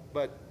off,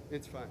 but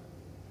it's fine.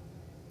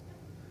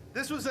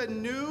 This was a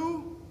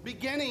new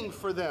beginning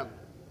for them.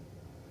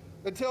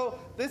 Until,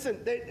 listen,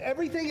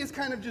 everything is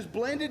kind of just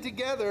blended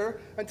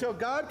together until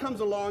God comes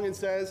along and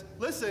says,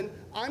 listen,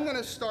 I'm going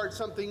to start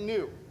something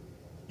new.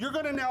 You're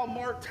going to now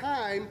mark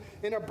time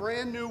in a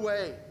brand new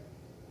way.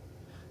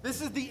 This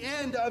is the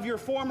end of your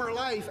former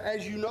life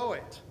as you know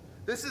it.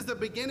 This is the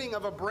beginning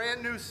of a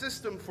brand new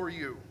system for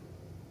you.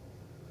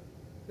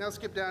 Now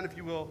skip down, if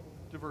you will,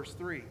 to verse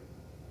 3.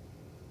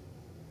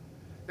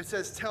 It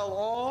says, tell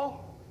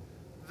all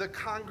the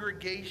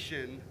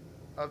congregation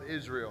of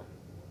Israel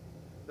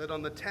that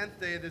on the 10th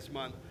day of this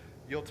month,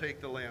 you'll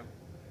take the lamb.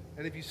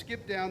 And if you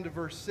skip down to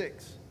verse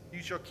 6,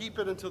 you shall keep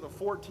it until the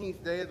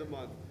 14th day of the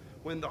month,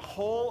 when the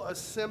whole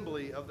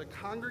assembly of the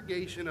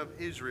congregation of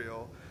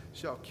Israel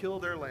shall kill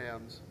their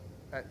lambs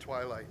at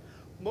twilight.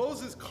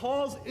 Moses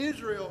calls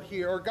Israel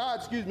here, or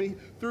God,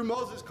 through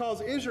Moses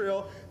calls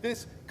Israel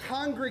this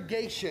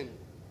congregation,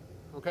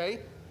 okay?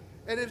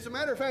 And as a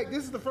matter of fact,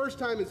 this is the first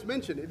time it's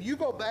mentioned. If you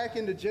go back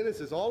into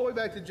Genesis, all the way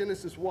back to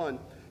Genesis 1,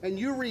 and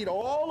you read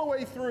all the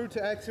way through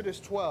to Exodus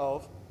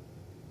 12,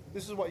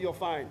 this is what you'll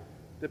find.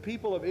 The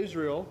people of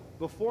Israel,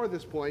 before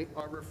this point,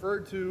 are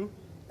referred to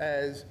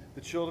as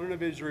the children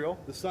of Israel,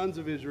 the sons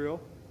of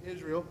Israel,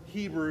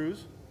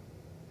 Hebrews.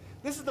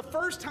 This is the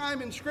first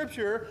time in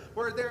Scripture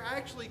where they're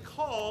actually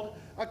called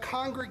a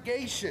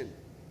congregation.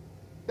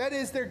 That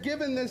is, they're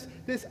given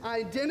this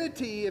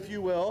identity, if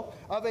you will,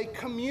 of a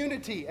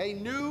community, a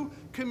new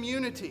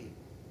community.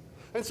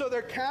 And so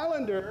their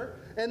calendar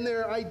and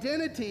their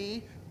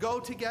identity go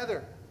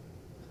together.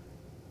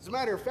 As a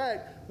matter of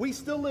fact, we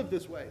still live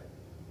this way.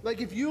 Like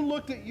if you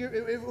looked at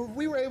if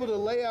we were able to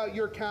lay out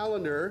your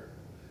calendar,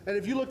 and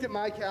if you looked at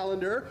my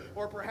calendar,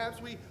 or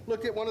perhaps we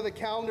looked at one of the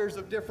calendars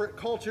of different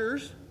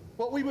cultures,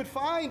 what we would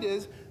find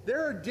is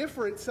there are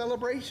different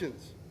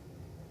celebrations.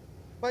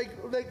 Like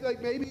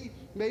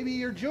maybe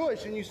you're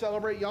Jewish and you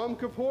celebrate Yom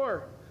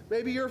Kippur.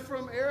 Maybe you're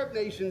from Arab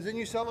nations and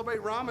you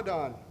celebrate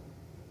Ramadan.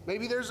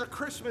 Maybe there's a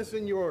Christmas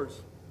in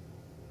yours.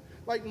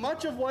 Like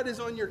much of what is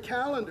on your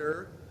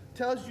calendar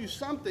tells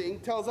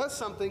us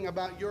something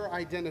about your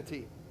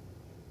identity.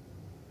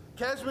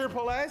 Casimir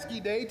Pulaski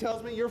Day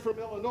tells me you're from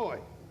Illinois,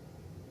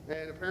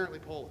 and apparently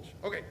Polish.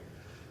 Okay,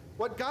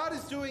 what God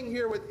is doing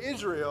here with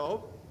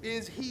Israel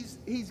is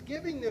he's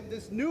giving them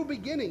this new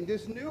beginning,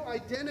 this new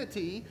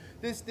identity,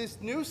 this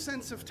new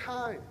sense of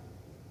time.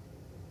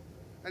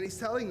 And he's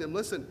telling them,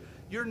 listen,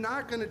 you're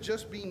not going to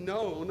just be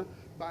known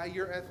by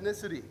your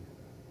ethnicity.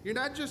 You're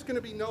not just going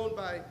to be known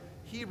by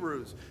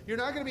Hebrews. You're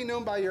not going to be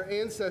known by your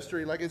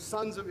ancestry, like as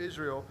sons of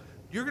Israel.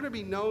 You're going to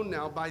be known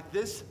now by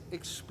this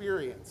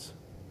experience,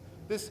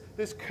 this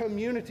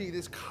community,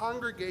 this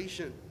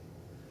congregation.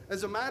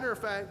 As a matter of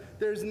fact,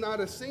 there's not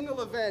a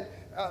single event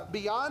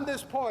beyond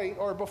this point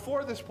or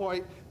before this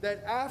point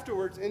that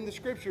afterwards in the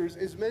Scriptures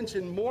is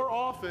mentioned more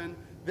often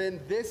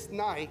than this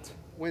night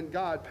when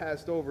God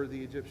passed over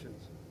the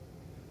Egyptians.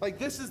 Like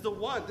this is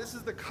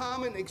the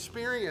common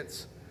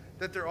experience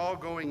that they're all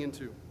going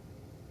into.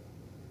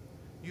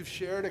 You've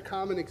shared a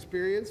common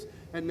experience,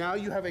 and now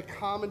you have a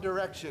common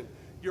direction.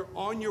 You're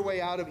on your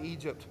way out of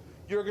Egypt.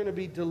 You're going to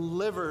be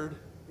delivered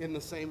in the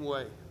same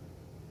way.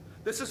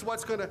 This is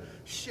what's going to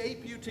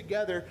shape you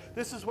together.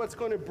 This is what's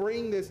going to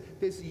bring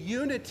this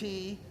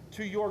unity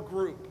to your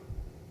group.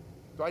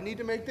 Do I need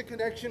to make the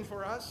connection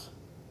for us?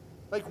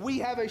 Like we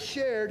have a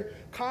shared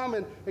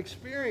common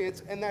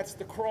experience, and that's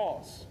the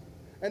cross.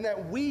 And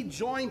that we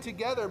join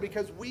together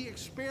because we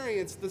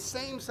experience the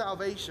same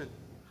salvation.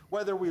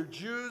 Whether we're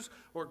Jews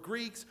or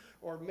Greeks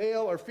or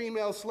male or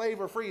female, slave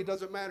or free, it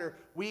doesn't matter.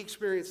 We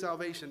experience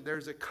salvation.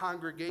 There's a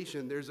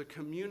congregation. There's a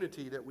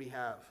community that we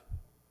have.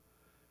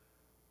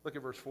 Look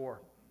at verse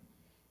 4.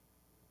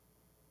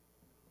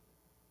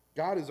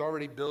 God is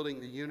already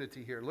building the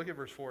unity here. Look at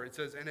verse 4. It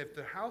says, and if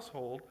the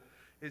household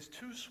is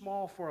too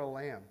small for a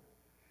lamb,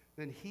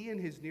 then he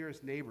and his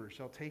nearest neighbor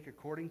shall take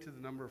according to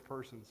the number of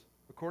persons.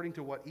 According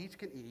to what each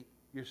can eat,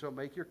 you shall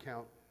make your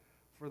count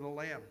for the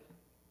lamb.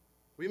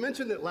 We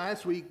mentioned it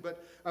last week,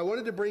 but I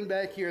wanted to bring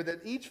back here that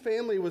each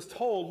family was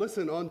told,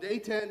 listen, on day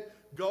 10,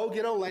 go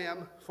get a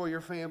lamb for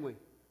your family.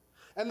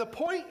 And the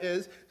point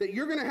is that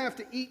you're going to have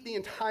to eat the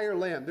entire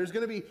lamb. There's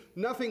going to be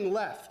nothing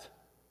left.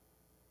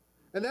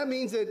 And that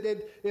means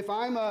that if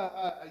I'm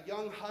a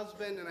young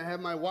husband and I have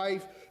my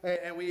wife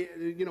and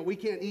we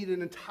can't eat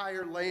an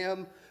entire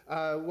lamb,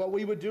 what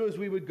we would do is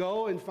we would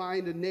go and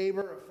find a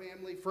neighbor, a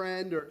family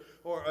friend,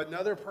 or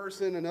another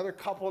person, another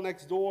couple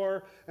next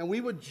door, and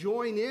we would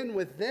join in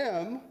with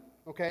them,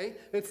 okay?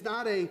 It's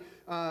not a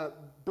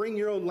bring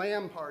your own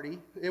lamb party.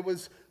 It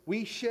was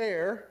we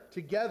share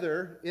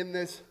together in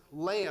this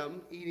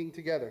lamb eating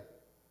together.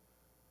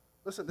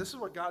 Listen, this is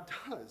what God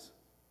does.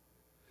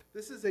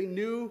 This is a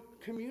new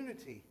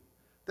community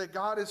that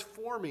God is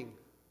forming.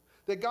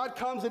 That God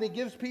comes and he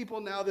gives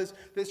people now this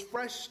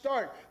fresh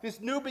start,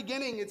 this new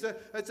beginning. It's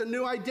a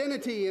new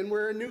identity, and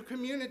we're a new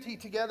community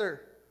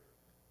together.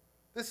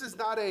 This is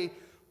not a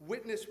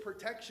witness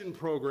protection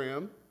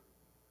program,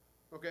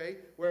 okay,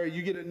 where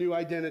you get a new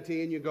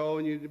identity and you go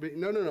and you...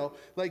 No.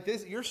 Like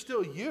this, you're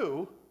still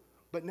you,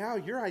 but now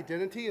your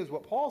identity is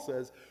what Paul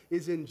says,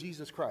 is in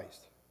Jesus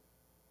Christ.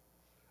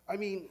 I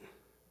mean,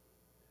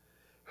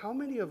 how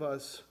many of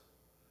us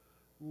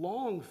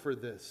long for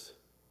this?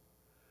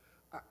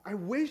 I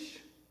wish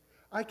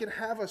I could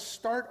have a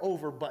start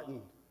over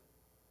button.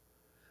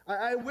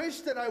 I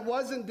wish that I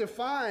wasn't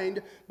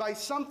defined by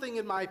something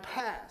in my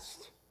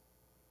past.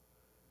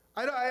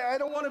 I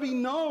don't want to be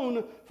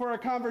known for a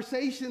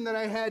conversation that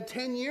I had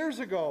 10 years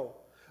ago.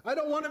 I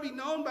don't want to be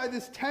known by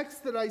this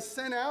text that I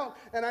sent out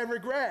and I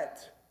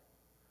regret.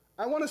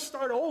 I want to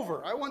start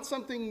over. I want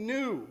something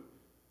new.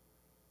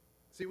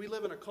 See, we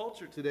live in a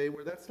culture today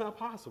where that's not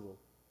possible.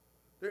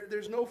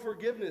 There's no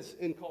forgiveness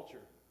in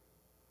culture.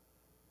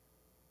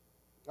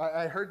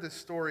 I heard this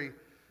story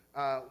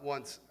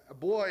once. A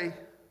boy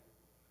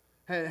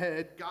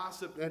had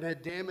gossiped and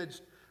had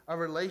damaged a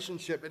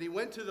relationship, and he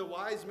went to the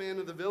wise man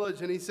of the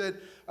village and he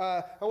said,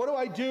 what do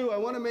I do? I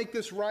want to make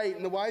this right.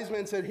 And the wise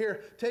man said,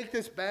 here, take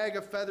this bag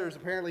of feathers.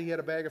 Apparently he had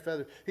a bag of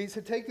feathers. He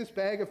said, take this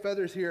bag of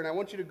feathers here, and I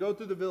want you to go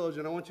through the village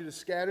and I want you to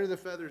scatter the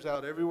feathers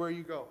out everywhere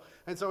you go.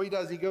 And so he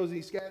does. He goes and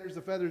he scatters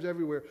the feathers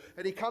everywhere,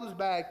 and he comes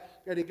back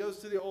and he goes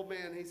to the old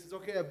man and he says,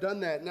 okay, I've done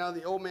that. Now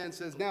the old man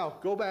says, now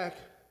go back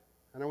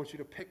and I want you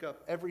to pick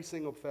up every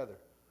single feather.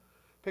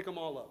 Pick them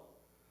all up.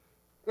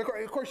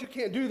 Of course, you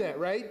can't do that,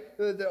 right?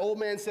 The old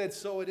man said,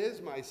 so it is,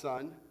 my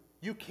son.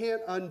 You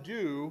can't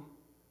undo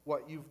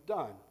what you've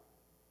done.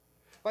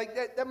 Like,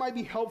 that might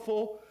be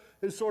helpful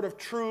and sort of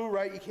true,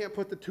 right? You can't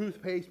put the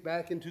toothpaste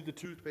back into the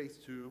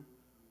toothpaste tube.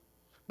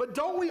 But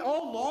don't we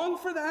all long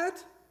for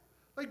that?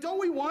 Like, don't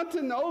we want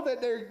to know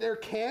that there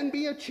can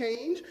be a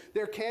change?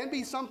 There can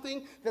be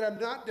something that I'm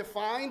not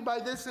defined by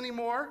this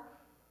anymore?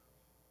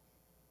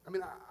 I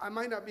mean, I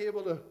might not be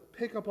able to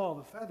pick up all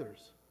the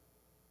feathers.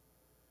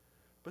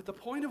 But the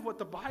point of what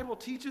the Bible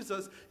teaches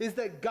us is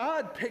that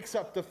God picks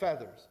up the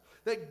feathers.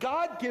 That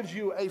God gives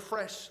you a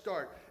fresh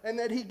start. And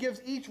that he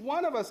gives each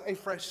one of us a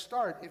fresh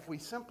start if we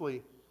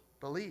simply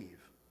believe.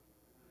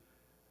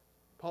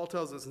 Paul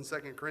tells us in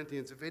 2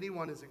 Corinthians, if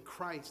anyone is in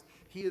Christ,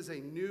 he is a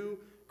new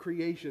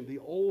creation. The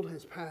old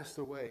has passed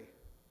away.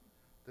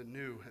 The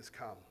new has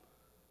come.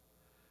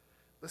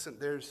 Listen,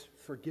 there's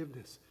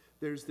forgiveness.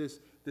 There's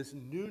this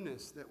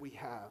newness that we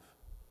have.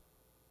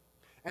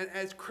 And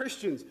as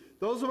Christians,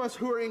 those of us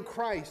who are in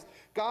Christ,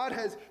 God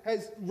has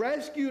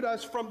rescued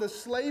us from the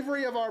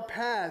slavery of our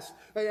past.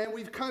 And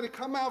we've kind of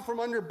come out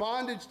from under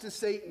bondage to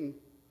Satan.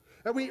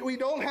 And we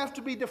don't have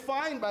to be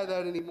defined by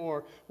that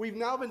anymore. We've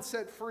now been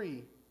set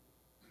free.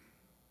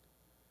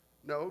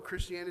 No,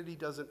 Christianity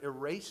doesn't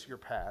erase your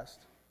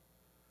past.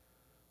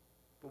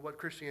 But what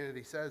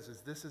Christianity says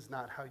is this is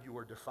not how you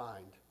are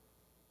defined.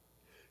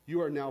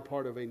 You are now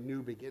part of a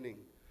new beginning,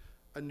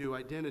 a new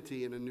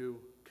identity, and a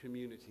new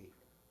community.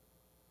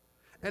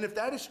 And if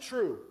that is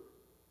true,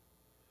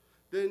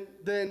 then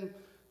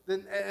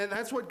and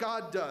that's what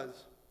God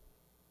does,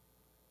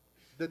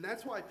 then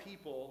that's why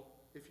people,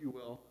 if you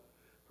will,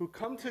 who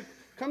come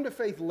to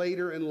faith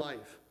later in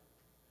life,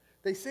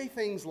 they say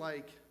things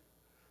like,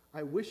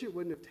 I wish it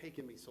wouldn't have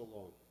taken me so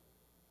long.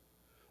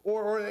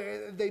 Or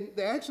they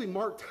actually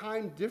mark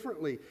time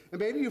differently.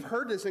 And maybe you've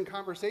heard this in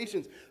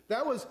conversations.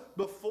 That was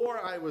before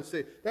I was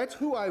saved. That's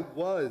who I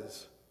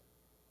was.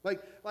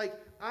 Like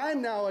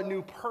I'm now a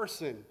new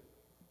person.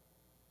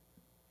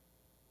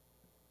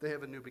 They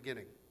have a new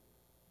beginning.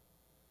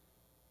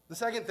 The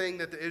second thing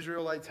that the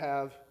Israelites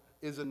have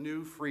is a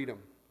new freedom.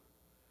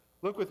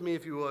 Look with me,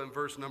 if you will, in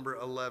verse number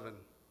 11.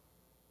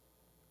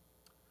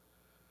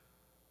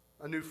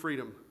 A new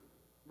freedom.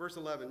 Verse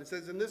 11, it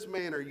says, in this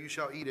manner you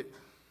shall eat it.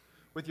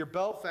 With your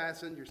belt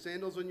fastened, your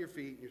sandals on your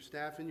feet, and your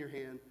staff in your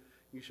hand,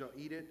 you shall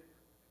eat it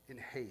in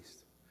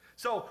haste.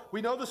 So,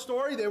 we know the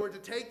story. They were to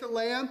take the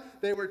lamb,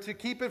 they were to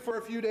keep it for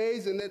a few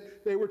days, and then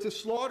they were to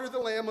slaughter the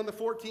lamb on the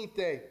 14th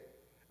day.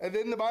 And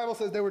then the Bible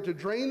says they were to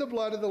drain the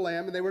blood of the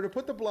lamb, and they were to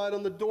put the blood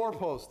on the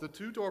doorposts, the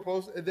two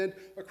doorposts, and then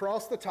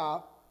across the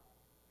top.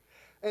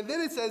 And then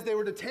it says they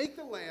were to take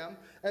the lamb,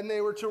 and they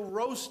were to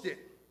roast it.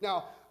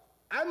 Now,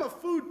 I'm a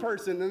food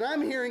person, and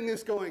I'm hearing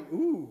this going,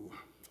 ooh,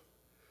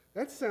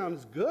 that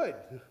sounds good,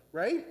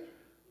 right?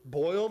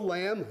 Boiled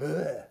lamb.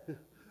 Ugh.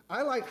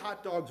 I like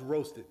hot dogs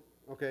roasted,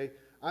 okay?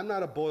 I'm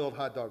not a boiled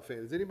hot dog fan.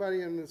 Is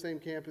anybody in the same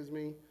camp as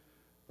me?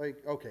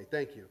 Like, okay,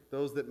 thank you.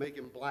 Those that make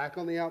them black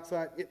on the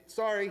outside.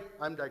 Sorry,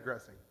 I'm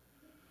digressing.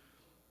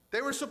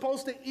 They were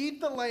supposed to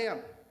eat the lamb.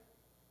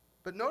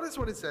 But notice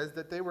what it says,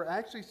 that they were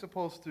actually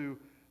supposed to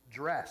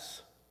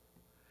dress.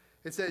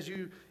 It says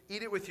you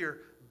eat it with your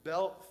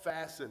belt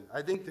fastened.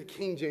 I think the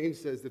King James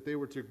says that they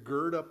were to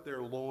gird up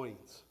their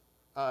loins.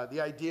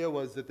 The idea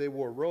was that they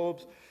wore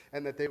robes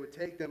and that they would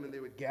take them and they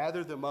would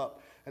gather them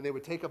up and they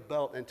would take a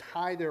belt and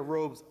tie their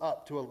robes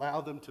up to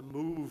allow them to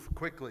move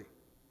quickly.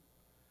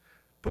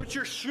 Put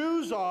your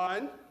shoes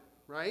on,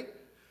 right?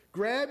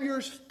 Grab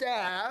your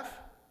staff,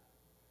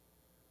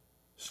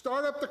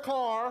 start up the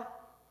car,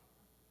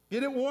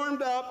 get it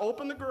warmed up,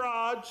 open the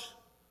garage,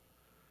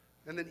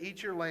 and then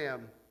eat your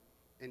lamb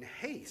in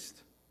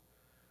haste.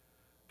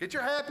 Get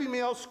your Happy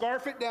Meal,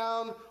 scarf it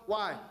down.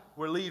 Why?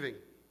 We're leaving.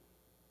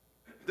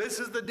 This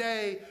is the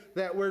day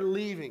that we're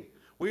leaving.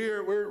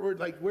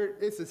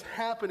 This is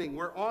happening.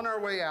 We're on our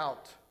way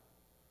out.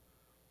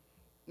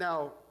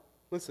 Now,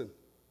 listen.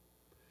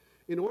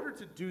 In order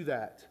to do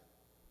that,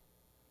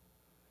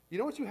 you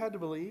know what you had to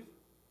believe?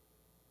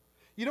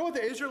 You know what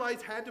the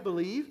Israelites had to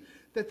believe?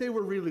 That they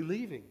were really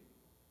leaving.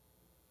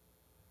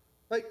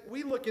 Like,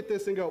 we look at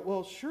this and go,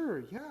 well,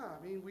 sure, yeah.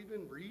 I mean, we've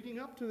been reading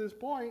up to this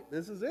point.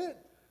 This is it.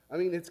 I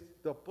mean,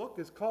 the book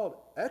is called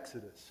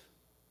Exodus.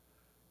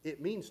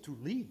 It means to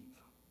leave.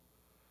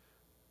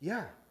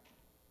 Yeah.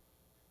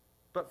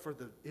 But for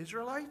the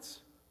Israelites,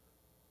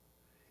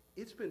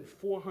 it's been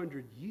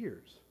 400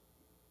 years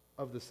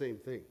of the same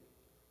thing.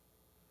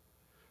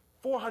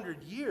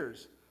 400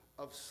 years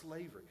of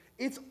slavery.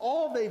 It's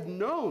all they've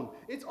known.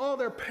 It's all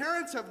their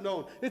parents have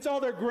known. It's all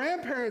their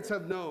grandparents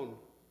have known.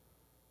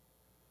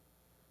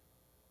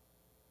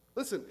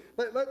 Listen,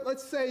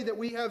 let's say that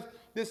we have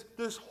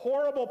this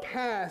horrible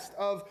past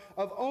of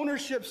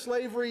ownership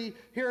slavery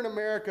here in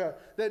America,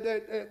 that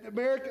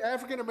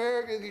African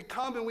Americans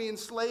come and we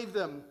enslave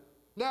them.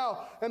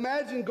 Now,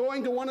 imagine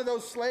going to one of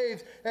those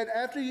slaves, and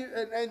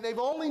and they've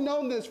only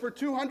known this for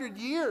 200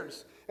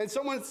 years, and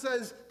someone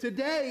says,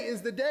 today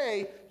is the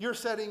day you're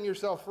setting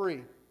yourself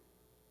free.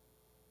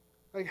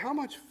 Like, how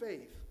much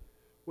faith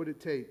would it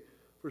take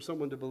for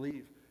someone to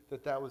believe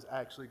that that was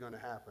actually going to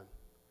happen?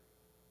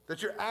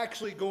 That you're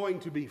actually going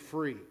to be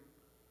free?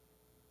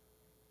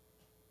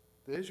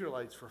 The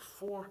Israelites for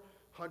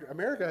 400,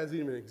 America hasn't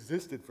even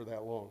existed for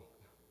that long.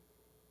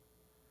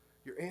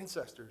 Your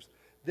ancestors,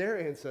 their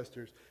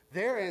ancestors,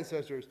 their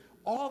ancestors,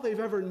 all they've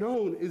ever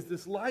known is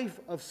this life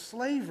of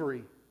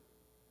slavery.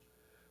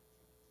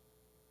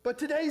 But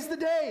today's the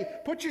day.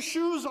 Put your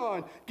shoes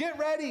on. Get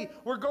ready.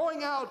 We're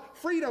going out.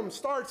 Freedom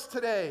starts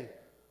today.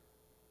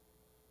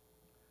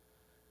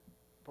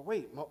 But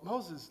wait,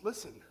 Moses,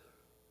 listen.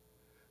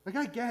 Like,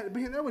 I get it.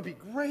 Man, that would be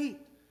great.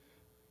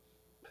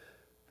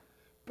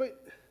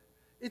 But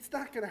it's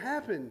not going to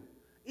happen.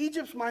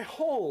 Egypt's my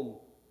home.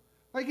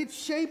 Like, it's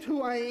shaped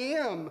who I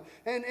am.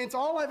 And it's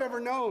all I've ever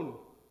known.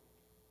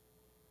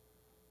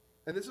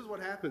 And this is what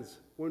happens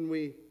when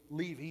we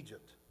leave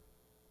Egypt.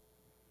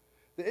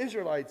 The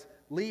Israelites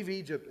leave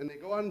Egypt and they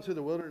go out into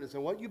the wilderness.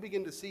 And what you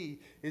begin to see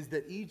is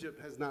that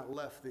Egypt has not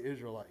left the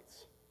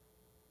Israelites.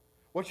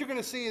 What you're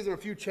going to see is in a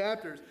few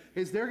chapters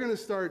is they're going to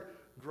start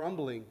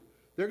grumbling.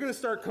 They're going to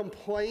start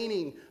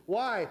complaining.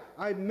 Why?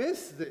 I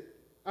missed it.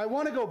 I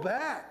want to go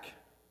back.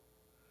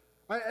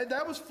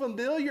 That was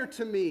familiar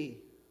to me.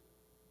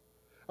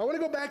 I want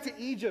to go back to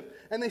Egypt.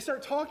 And they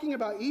start talking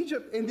about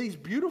Egypt in these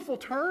beautiful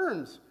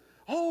terms.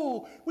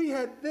 Oh, we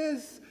had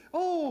this.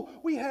 Oh,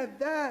 we had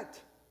that.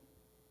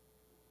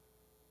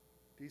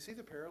 Do you see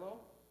the parallel?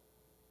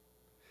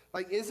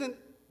 Like, isn't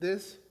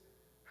this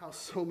how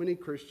so many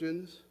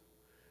Christians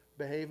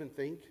behave and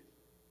think?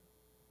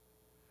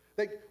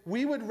 Like,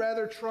 we would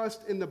rather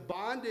trust in the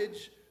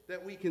bondage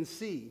that we can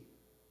see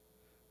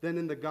than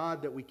in the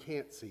God that we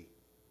can't see.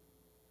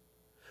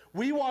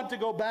 We want to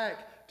go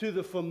back to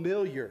the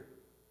familiar,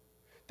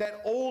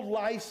 that old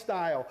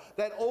lifestyle,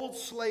 that old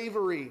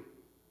slavery.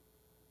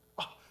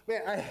 Oh,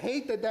 man, I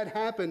hate that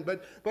happened,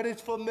 but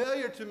it's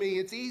familiar to me.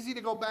 It's easy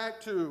to go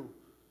back to.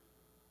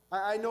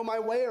 I know my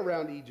way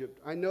around Egypt.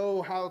 I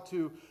know how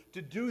to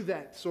do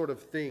that sort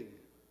of thing.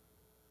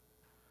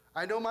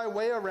 I know my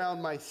way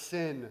around my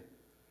sin.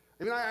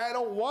 I mean, I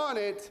don't want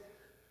it.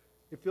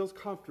 It feels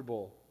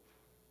comfortable.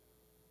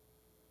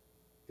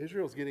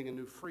 Israel's getting a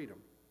new freedom.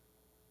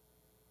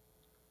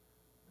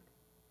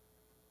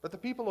 But the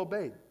people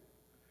obeyed.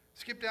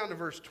 Skip down to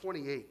verse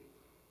 28.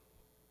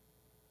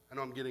 I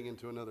know I'm getting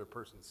into another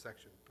person's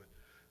section, but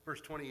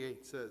verse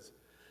 28 says,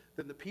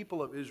 "Then the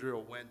people of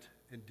Israel went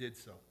and did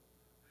so.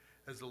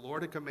 As the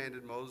Lord had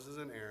commanded Moses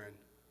and Aaron,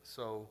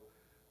 so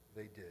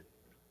they did."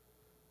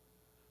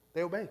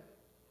 They obeyed.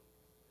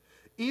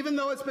 Even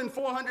though it's been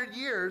 400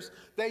 years,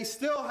 they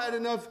still had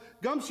enough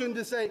gumption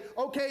to say,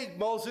 okay,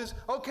 Moses,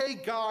 okay,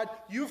 God,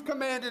 you've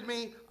commanded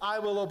me, I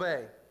will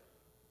obey.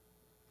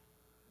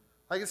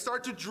 I can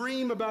start to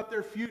dream about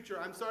their future.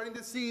 I'm starting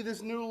to see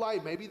this new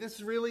life. Maybe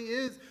this really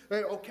is,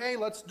 okay,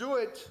 let's do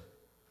it.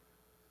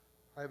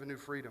 I have a new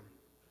freedom.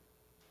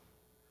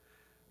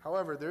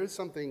 However, there is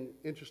something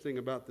interesting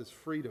about this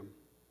freedom.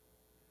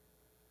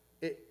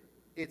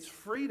 It's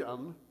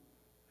freedom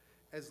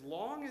as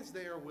long as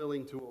they are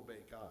willing to obey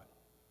God.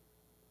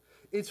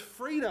 It's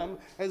freedom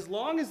as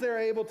long as they're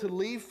able to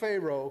leave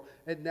Pharaoh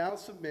and now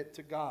submit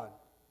to God.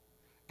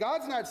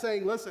 God's not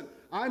saying, listen,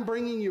 I'm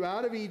bringing you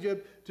out of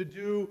Egypt to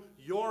do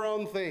your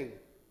own thing.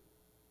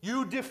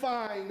 You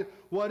define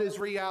what is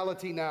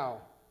reality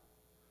now.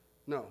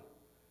 No.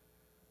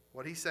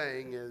 What he's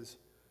saying is,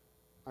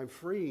 I'm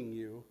freeing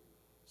you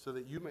so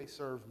that you may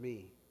serve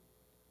me,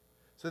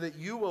 so that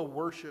you will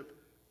worship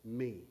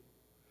me,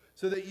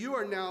 so that you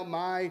are now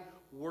my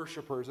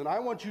worshipers, and I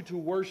want you to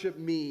worship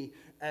me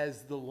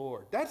as the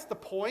Lord. That's the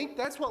point.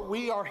 That's what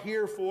we are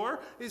here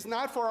for. It's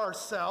not for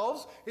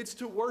ourselves. It's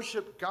to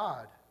worship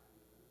God.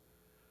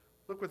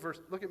 Look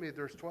at me at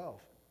verse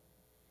 12.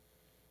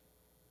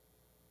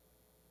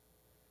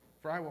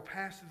 For I will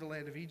pass through the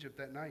land of Egypt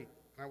that night.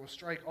 I will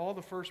strike all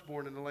the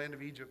firstborn in the land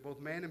of Egypt, both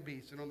man and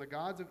beast, and on the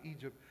gods of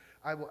Egypt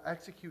I will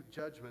execute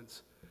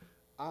judgments.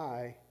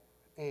 I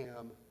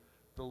am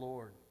the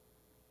Lord.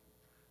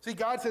 See,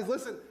 God says,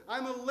 listen,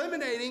 I'm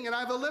eliminating, and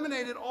I've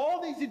eliminated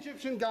all these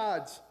Egyptian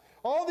gods.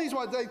 All these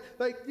ones.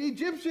 Like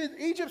Egypt's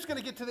going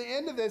to get to the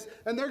end of this,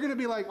 and they're going to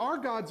be like, our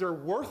gods are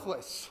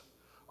worthless.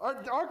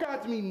 Our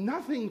gods mean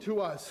nothing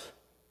to us.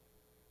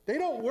 They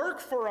don't work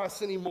for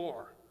us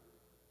anymore.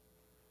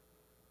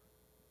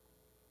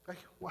 Like,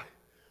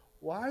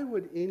 why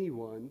would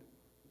anyone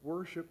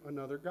worship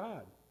another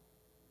god?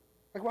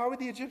 Like, why would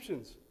the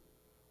Egyptians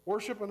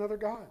worship another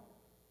god?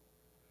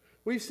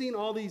 We've seen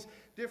all these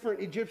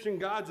different Egyptian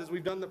gods as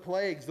we've done the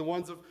plagues, the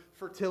ones of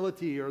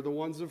fertility or the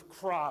ones of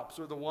crops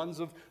or the ones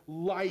of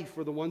life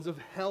or the ones of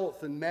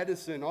health and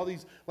medicine, all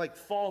these like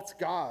false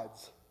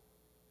gods.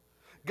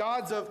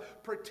 Gods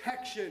of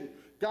protection,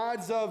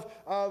 gods of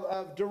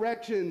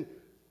direction,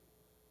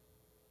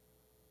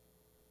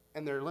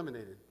 and they're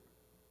eliminated.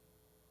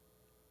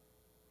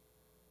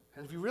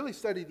 And if you really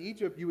studied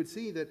Egypt, you would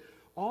see that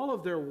all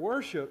of their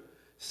worship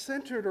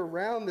centered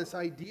around this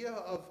idea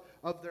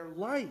of their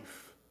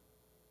life.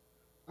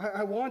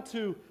 I want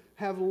to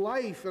have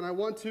life, and I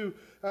want to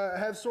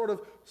have sort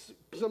of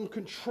some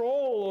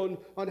control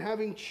on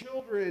having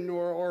children,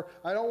 or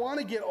I don't want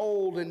to get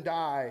old and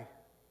die.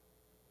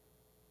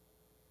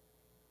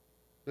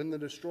 Then the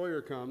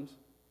destroyer comes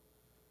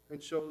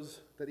and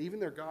shows that even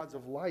their gods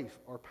of life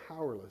are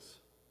powerless.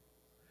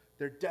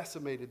 They're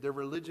decimated. Their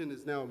religion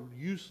is now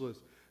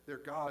useless. Their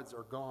gods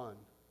are gone.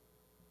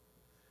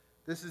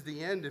 This is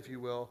the end, if you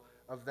will,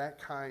 of that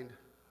kind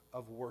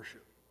of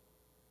worship.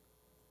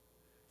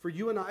 For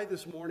you and I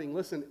this morning,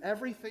 listen,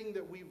 everything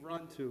that we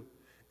run to,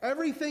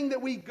 everything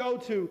that we go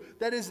to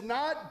that is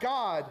not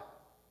God,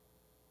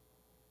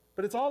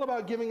 but it's all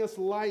about giving us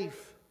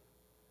life.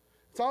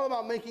 It's all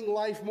about making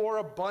life more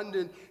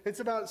abundant. It's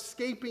about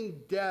escaping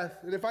death.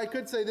 And if I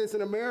could say this,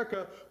 in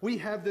America, we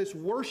have this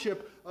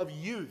worship of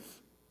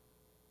youth.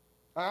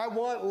 I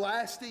want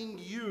lasting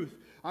youth.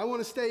 I want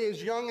to stay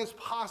as young as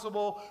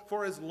possible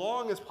for as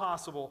long as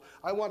possible.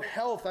 I want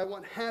health. I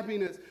want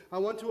happiness. I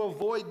want to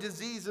avoid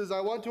diseases. I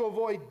want to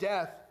avoid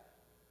death.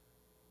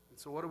 And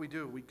so what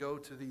do? We go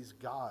to these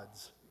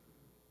gods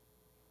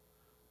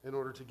in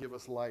order to give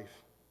us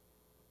life.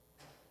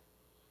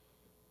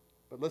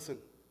 But listen,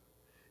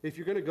 if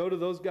you're going to go to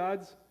those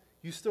gods,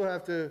 you still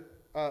have to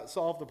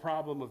solve the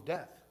problem of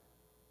death.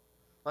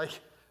 Like,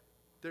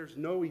 there's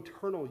no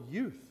eternal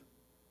youth.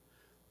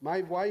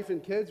 My wife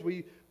and kids,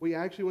 we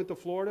actually went to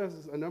Florida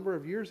a number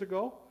of years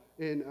ago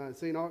in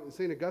St.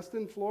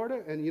 Augustine,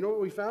 Florida, and you know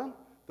what we found?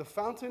 The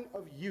Fountain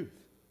of Youth.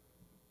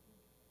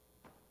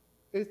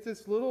 It's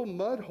this little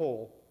mud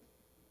hole,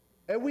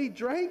 and we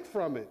drank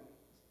from it.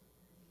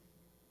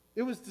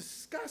 It was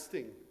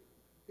disgusting.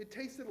 It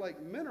tasted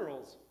like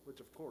minerals, which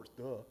of course,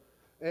 duh,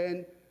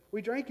 and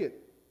we drank it.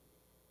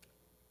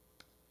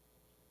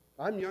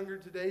 I'm younger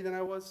today than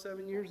I was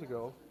 7 years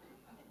ago.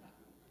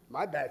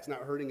 My back's not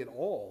hurting at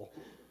all.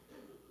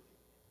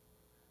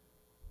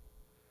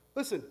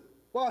 Listen,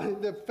 well,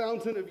 the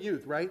fountain of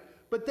youth, right?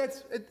 But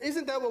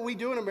isn't that what we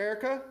do in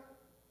America?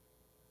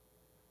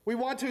 We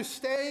want to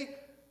stay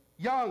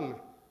young.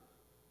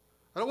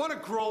 I don't want to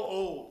grow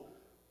old,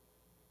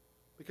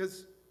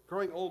 because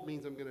growing old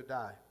means I'm going to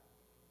die.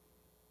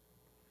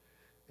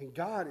 And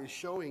God is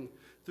showing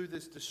through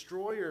this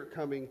destroyer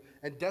coming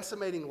and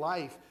decimating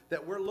life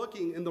that we're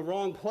looking in the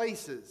wrong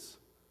places.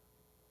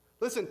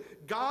 Listen,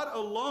 God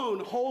alone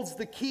holds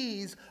the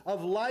keys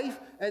of life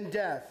and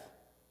death.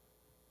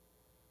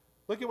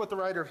 Look at what the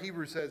writer of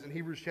Hebrews says in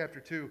Hebrews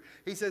chapter 2.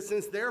 He says,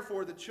 since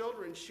therefore the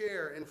children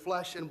share in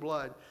flesh and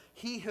blood,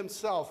 he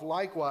himself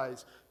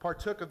likewise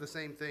partook of the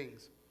same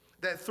things,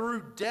 that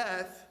through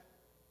death,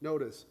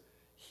 notice,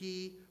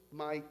 he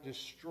might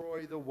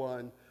destroy the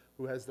one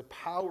who has the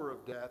power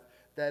of death,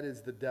 that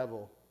is the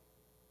devil,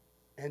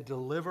 and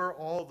deliver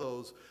all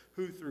those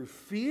who through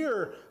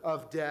fear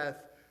of death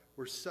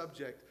were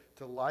subject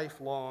to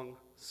lifelong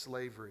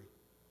slavery.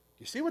 Do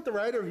you see what the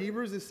writer of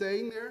Hebrews is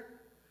saying there?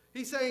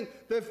 He's saying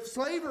that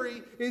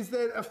slavery is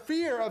a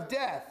fear of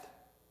death.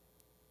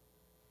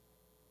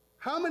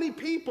 How many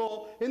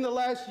people in the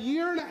last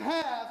year and a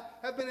half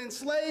have been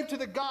enslaved to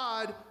the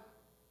god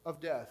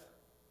of death?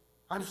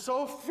 I'm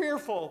so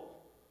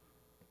fearful.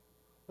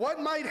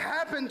 What might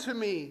happen to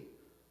me?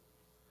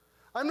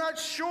 I'm not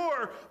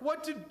sure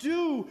what to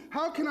do.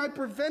 How can I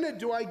prevent it?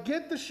 Do I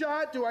get the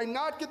shot? Do I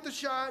not get the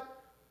shot?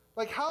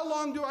 Like, how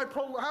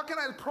can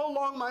I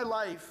prolong my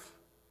life?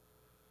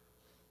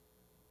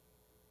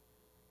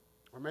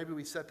 Or maybe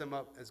we set them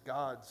up as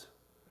gods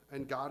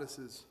and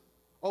goddesses.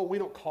 Oh, we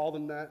don't call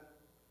them that.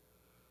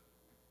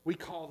 We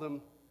call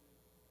them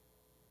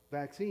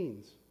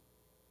vaccines.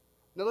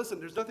 Now listen,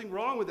 there's nothing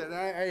wrong with it.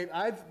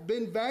 I've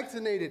been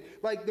vaccinated.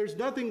 Like, there's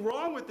nothing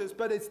wrong with this,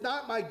 but it's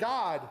not my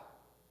God.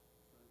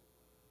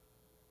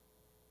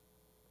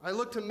 I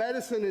look to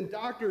medicine and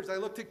doctors. I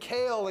look to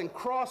kale and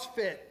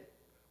CrossFit.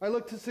 I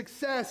look to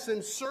success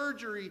and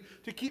surgery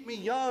to keep me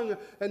young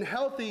and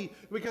healthy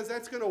because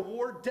that's going to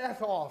ward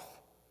death off.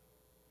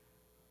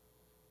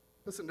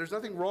 Listen, there's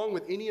nothing wrong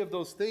with any of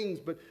those things,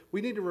 but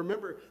we need to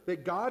remember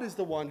that God is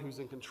the one who's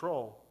in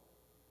control.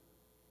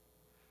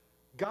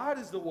 God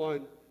is the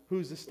one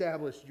who's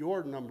established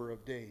your number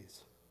of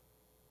days.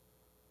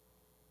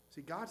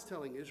 See, God's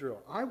telling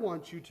Israel, I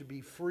want you to be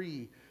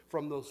free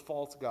from those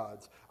false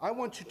gods. I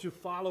want you to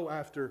follow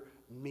after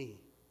me.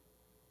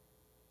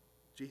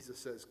 Jesus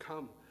says,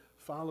 come,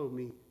 follow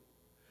me.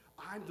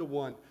 I'm the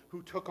one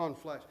who took on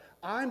flesh.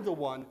 I'm the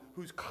one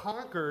who's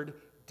conquered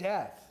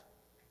death.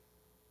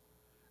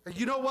 And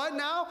you know what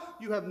now?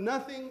 You have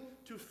nothing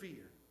to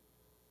fear.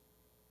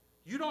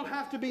 You don't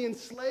have to be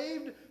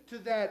enslaved to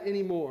that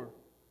anymore.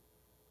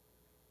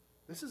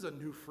 This is a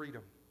new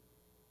freedom.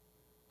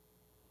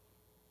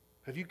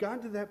 Have you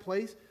gotten to that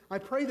place? I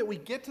pray that we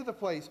get to the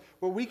place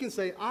where we can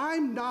say,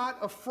 I'm not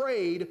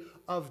afraid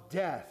of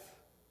death.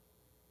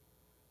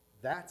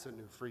 That's a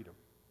new freedom.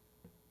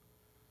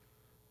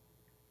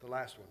 The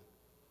last one.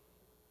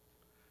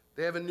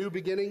 They have a new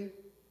beginning.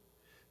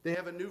 They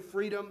have a new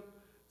freedom.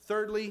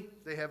 Thirdly,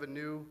 they have a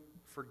new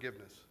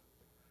forgiveness.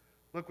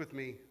 Look with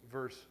me,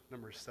 verse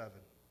number 7.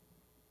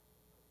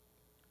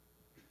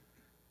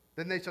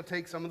 Then they shall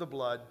take some of the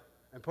blood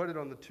and put it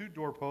on the 2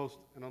 doorposts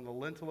and on the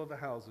lintel of the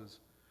houses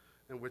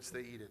in which they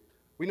eat it.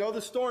 We know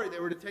the story. They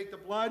were to take the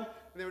blood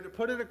and they were to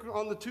put it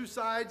on the 2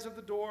 sides of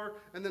the door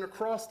and then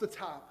across the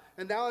top.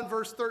 And now in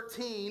verse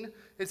 13,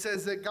 it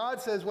says that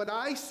God says, when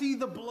I see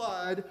the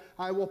blood,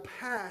 I will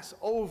pass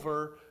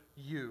over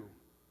you.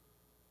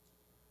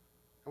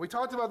 And we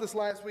talked about this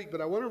last week, but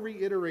I want to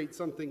reiterate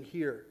something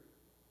here.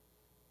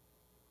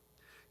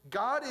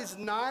 God is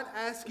not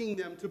asking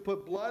them to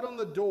put blood on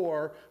the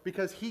door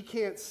because he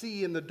can't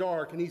see in the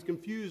dark and he's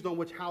confused on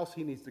which house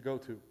he needs to go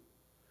to.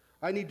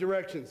 I need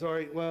directions. All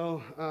right,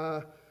 well,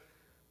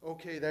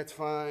 okay, that's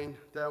fine.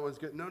 That was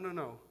good.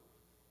 No.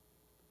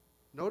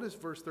 Notice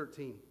verse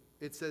 13.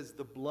 It says,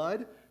 the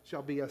blood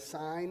shall be a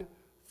sign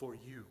for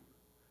you.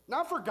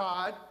 Not for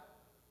God,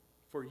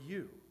 for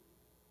you.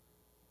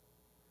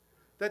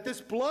 That this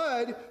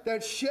blood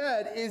that's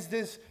shed is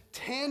this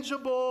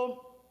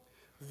tangible,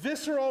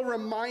 visceral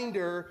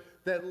reminder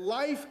that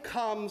life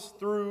comes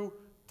through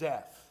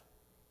death.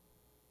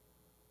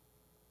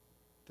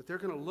 That they're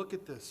going to look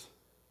at this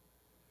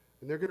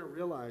and they're going to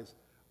realize,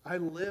 I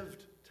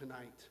lived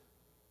tonight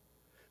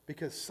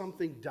because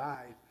something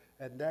died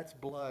and that's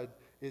blood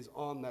is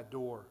on that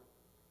door.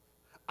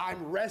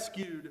 I'm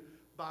rescued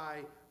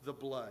by the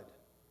blood.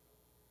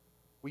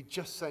 We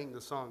just sang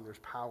the song, there's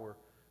power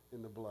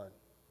in the blood.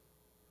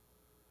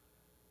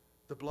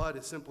 The blood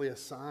is simply a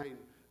sign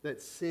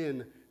that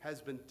sin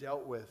has been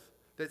dealt with,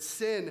 that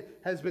sin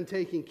has been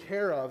taken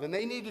care of, and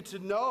they needed to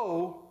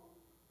know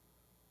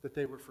that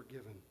they were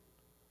forgiven.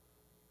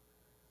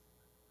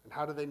 And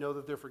how do they know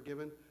that they're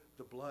forgiven?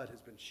 The blood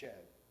has been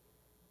shed.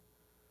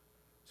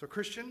 So,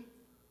 Christian,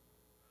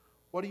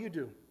 what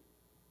do?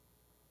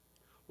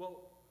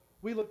 Well,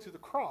 we look to the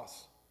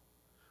cross.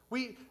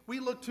 We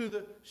look to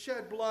the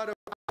shed blood of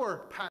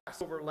our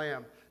Passover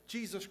lamb,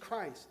 Jesus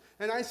Christ.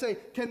 And I say,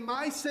 can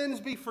my sins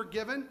be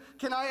forgiven?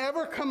 Can I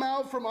ever come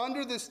out from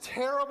under this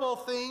terrible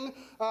thing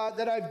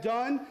that I've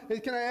done?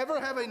 And can I ever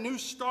have a new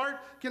start?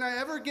 Can I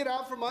ever get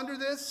out from under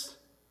this?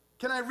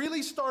 Can I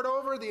really start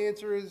over? The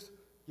answer is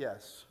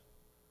yes.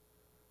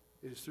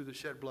 It is through the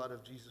shed blood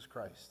of Jesus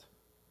Christ.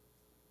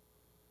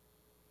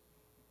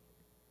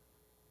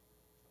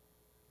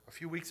 A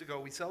few weeks ago,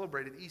 we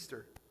celebrated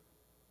Easter.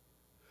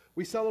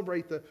 We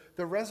celebrate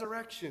the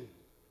resurrection.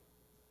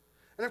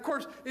 And of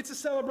course, it's a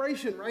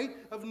celebration, right,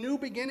 of new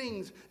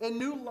beginnings and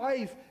new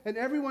life, and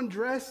everyone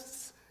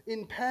dressed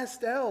in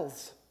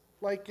pastels,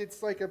 like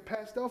it's like a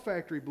pastel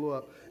factory blew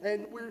up.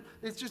 And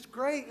it's just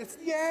great. It's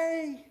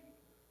yay!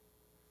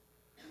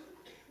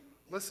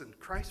 Listen,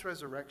 Christ's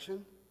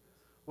resurrection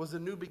was a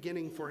new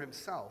beginning for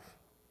himself.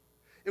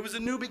 It was a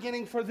new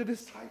beginning for the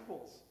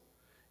disciples.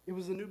 It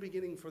was a new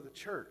beginning for the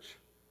church.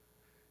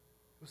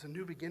 It was a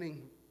new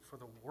beginning for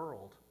the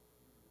world.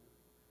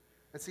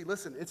 And see,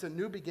 listen, it's a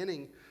new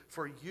beginning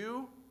for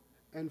you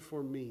and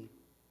for me.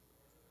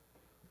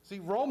 See,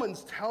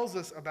 Romans tells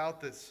us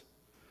about this.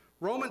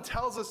 Romans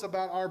tells us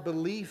about our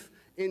belief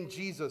in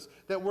Jesus,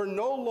 that we're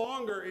no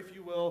longer, if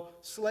you will,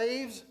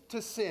 slaves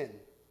to sin.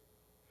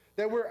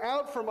 That we're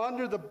out from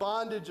under the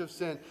bondage of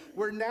sin.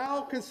 We're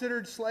now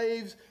considered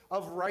slaves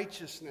of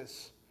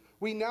righteousness.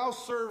 We now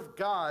serve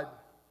God.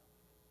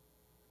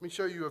 Let me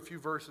show you a few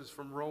verses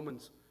from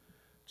Romans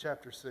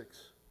chapter 6.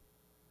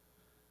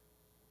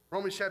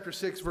 Romans chapter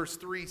 6 verse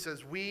 3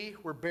 says, we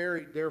were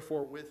buried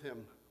therefore with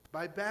him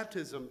by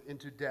baptism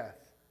into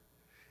death,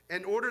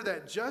 in order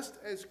that just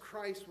as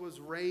Christ was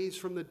raised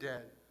from the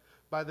dead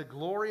by the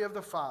glory of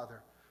the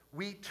Father,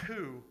 we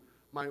too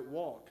might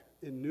walk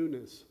in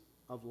newness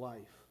of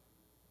life.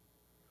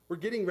 We're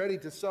getting ready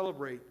to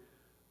celebrate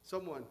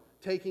someone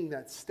taking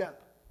that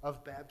step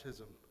of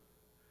baptism.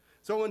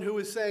 Someone who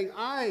is saying,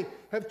 I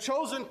have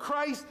chosen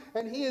Christ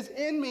and he is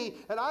in me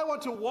and I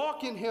want to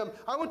walk in him.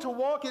 I want to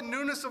walk in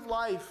newness of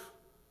life.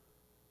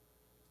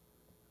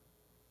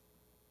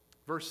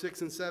 Verse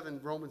 6 and 7,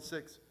 Romans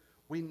 6,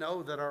 we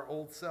know that our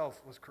old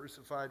self was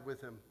crucified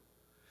with him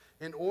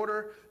in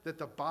order that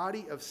the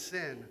body of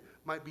sin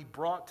might be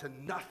brought to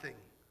nothing,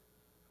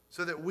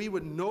 so that we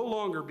would no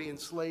longer be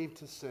enslaved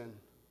to sin.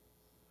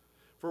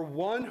 For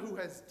one who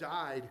has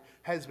died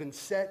has been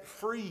set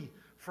free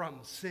from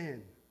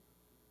sin.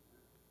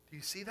 Do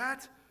you see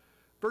that?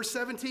 Verse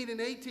 17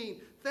 and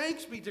 18,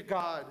 thanks be to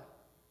God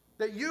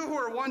that you who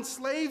are once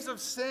slaves of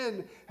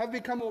sin have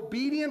become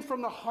obedient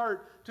from the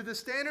heart to the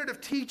standard of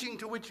teaching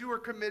to which you were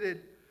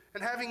committed.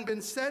 And having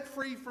been set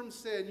free from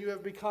sin, you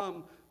have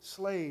become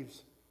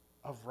slaves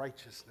of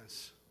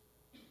righteousness.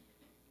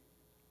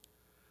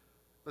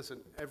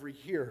 Listen, every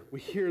year we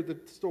hear the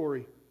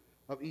story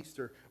of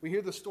Easter. We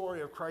hear the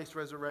story of Christ's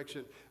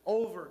resurrection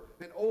over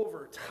and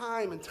over,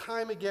 time and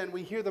time again.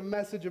 We hear the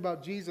message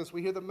about Jesus.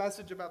 We hear the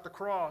message about the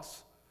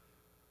cross.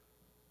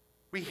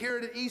 We hear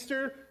it at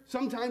Easter.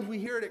 Sometimes we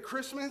hear it at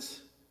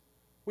Christmas.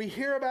 We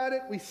hear about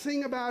it. We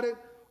sing about it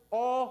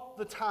all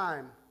the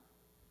time.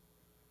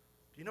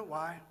 Do you know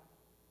why?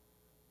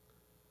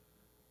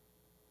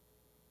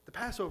 The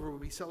Passover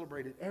would be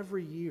celebrated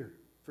every year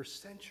for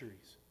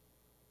centuries.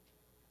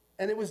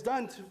 And it was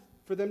done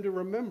for them to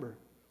remember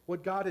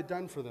what God had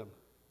done for them.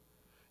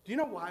 Do you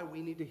know why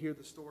we need to hear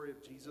the story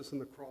of Jesus and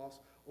the cross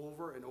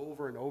over and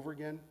over and over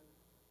again?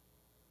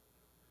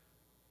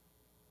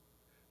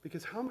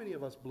 Because how many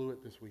of us blew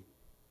it this week?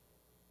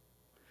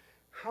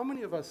 How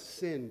many of us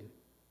sinned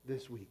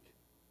this week?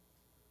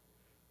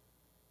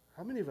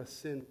 How many of us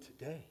sinned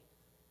today?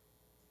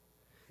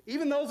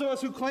 Even those of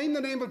us who claim the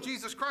name of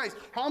Jesus Christ,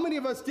 how many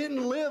of us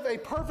didn't live a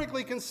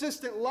perfectly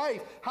consistent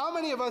life? How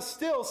many of us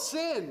still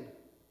sin?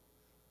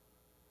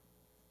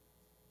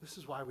 This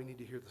is why we need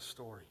to hear the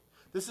story.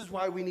 This is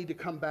why we need to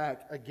come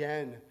back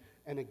again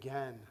and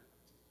again.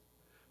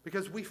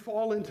 Because we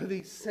fall into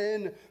these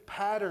sin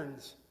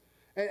patterns.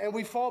 And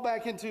we fall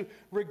back into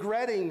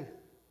regretting.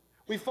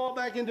 We fall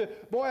back into,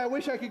 boy, I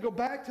wish I could go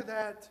back to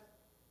that.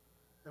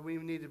 And we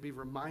need to be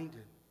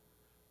reminded,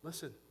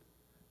 listen,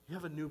 you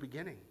have a new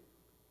beginning.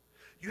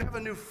 You have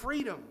a new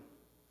freedom.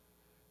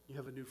 You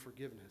have a new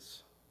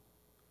forgiveness.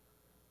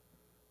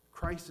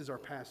 Christ is our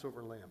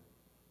Passover lamb.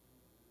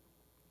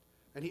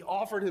 And he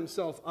offered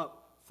himself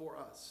up for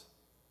us.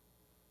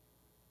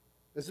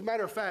 As a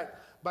matter of fact,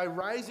 by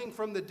rising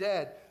from the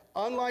dead,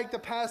 unlike the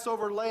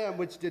Passover lamb,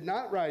 which did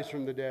not rise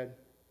from the dead,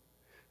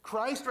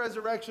 Christ's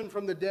resurrection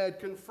from the dead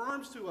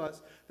confirms to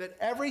us that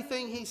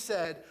everything he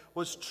said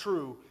was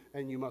true,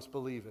 and you must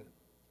believe it.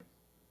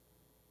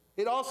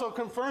 It also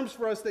confirms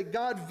for us that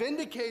God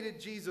vindicated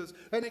Jesus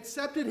and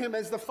accepted him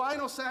as the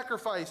final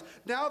sacrifice.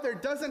 Now there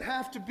doesn't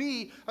have to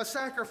be a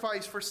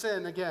sacrifice for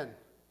sin again.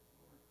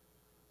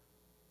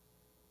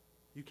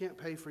 You can't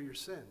pay for your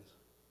sins.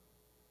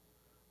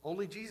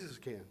 Only Jesus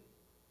can.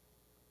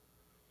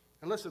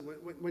 And listen,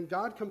 when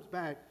God comes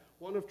back,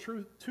 one of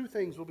two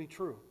things will be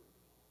true.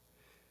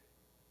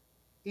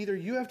 Either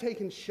you have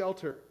taken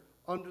shelter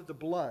under the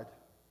blood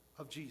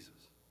of Jesus,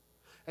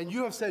 and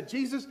you have said,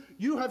 Jesus,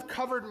 you have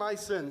covered my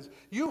sins.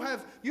 You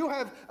have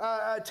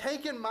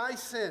taken my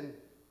sin,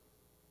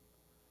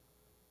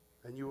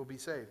 and you will be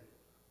saved.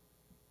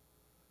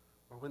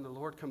 Or when the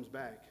Lord comes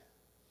back,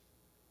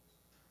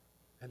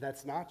 and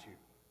that's not you,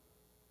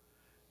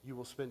 you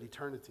will spend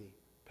eternity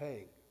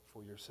paying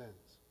for your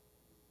sins.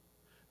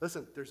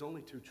 Listen, there's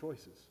only two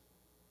choices.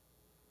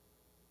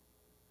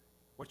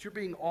 What you're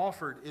being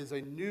offered is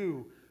a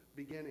new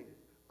beginning,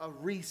 a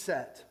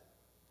reset,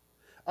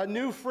 a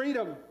new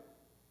freedom.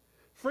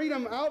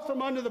 Freedom out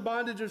from under the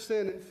bondage of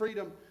sin and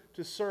freedom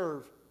to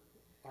serve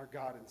our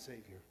God and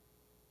Savior.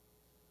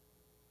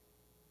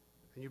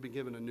 And you've been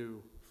given a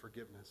new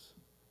forgiveness.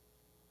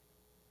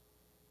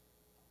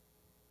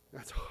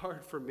 That's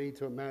hard for me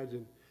to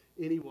imagine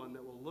anyone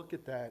that will look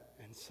at that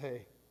and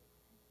say,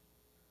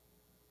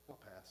 I'll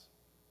pass.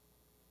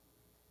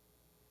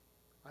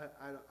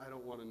 I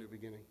don't want a new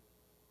beginning.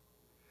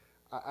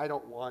 I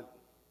don't want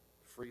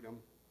freedom.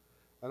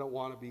 I don't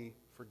want to be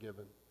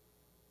forgiven.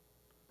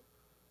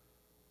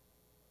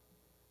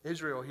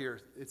 Israel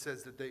here, it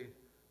says that they,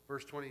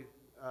 verse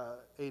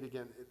 28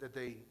 again, that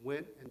they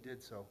went and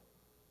did so.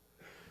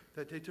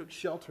 That they took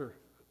shelter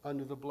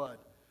under the blood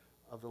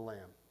of the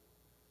Lamb.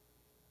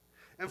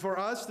 And for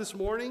us this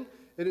morning,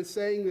 it is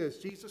saying this,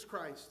 Jesus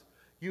Christ,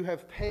 you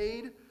have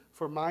paid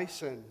for my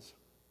sins.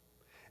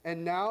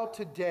 And now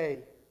today,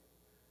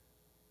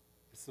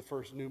 it's the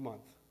first new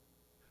month.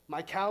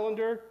 My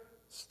calendar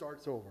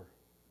starts over.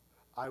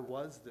 I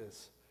was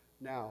this.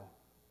 Now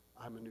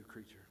I'm a new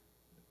creature.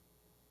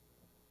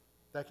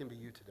 That can be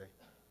you today.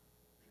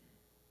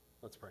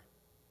 Let's pray.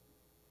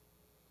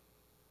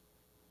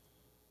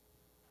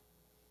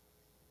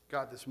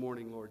 God, this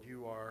morning, Lord,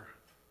 you are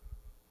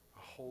a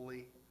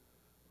holy,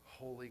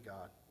 holy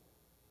God.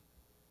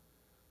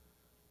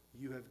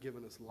 You have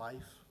given us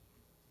life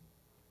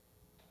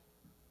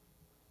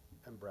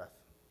and breath.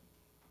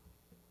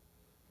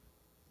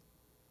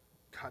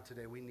 God,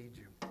 today we need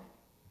you.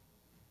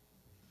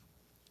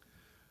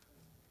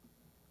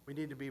 We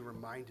need to be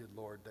reminded,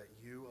 Lord, that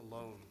you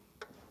alone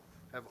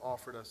have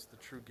offered us the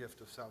true gift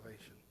of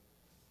salvation.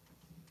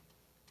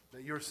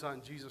 That your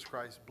Son, Jesus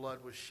Christ's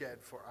blood was shed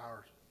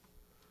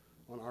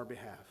on our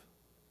behalf.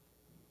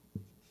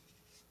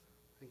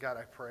 And God,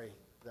 I pray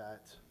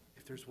that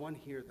if there's one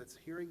here that's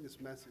hearing this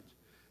message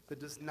that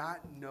does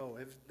not know,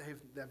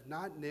 have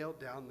not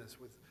nailed down this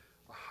with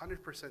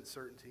 100%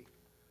 certainty,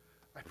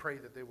 I pray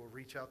that they will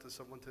reach out to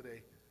someone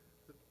today,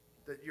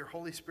 that your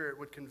Holy Spirit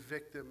would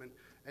convict them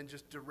and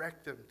just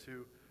direct them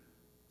to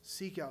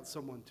seek out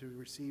someone to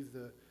receive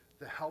the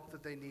help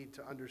that they need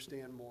to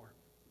understand more.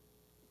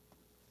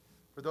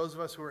 For those of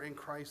us who are in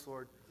Christ,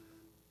 Lord,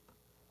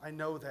 I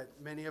know that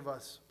many of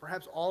us,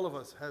 perhaps all of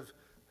us,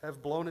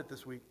 have blown it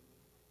this week.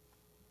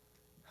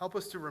 Help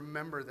us to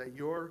remember that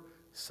your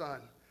Son,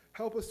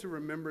 help us to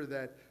remember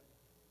that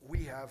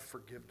we have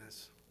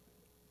forgiveness.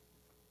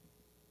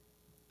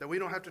 That we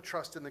don't have to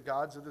trust in the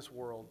gods of this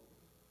world.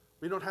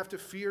 We don't have to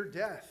fear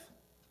death.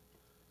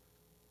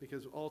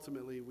 Because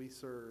ultimately we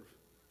serve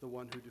the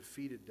one who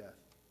defeated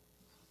death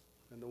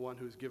and the one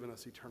who's given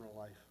us eternal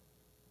life.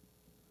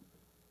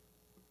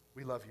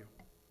 We love you.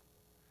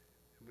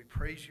 And we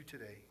praise you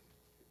today.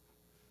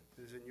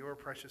 It is in your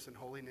precious and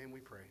holy name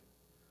we pray.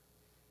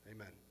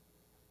 Amen.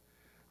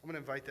 I'm going to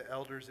invite the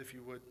elders, if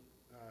you would,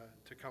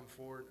 to come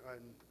forward,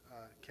 and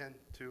Ken,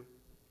 too.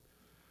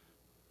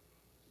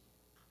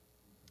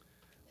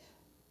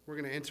 We're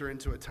going to enter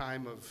into a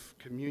time of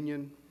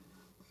communion,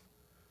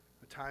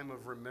 a time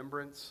of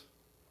remembrance.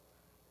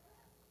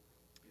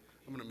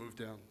 I'm going to move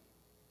down.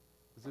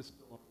 Is this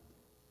still on?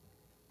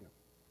 Yeah.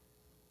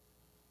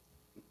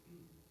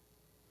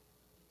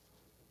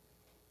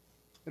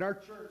 In our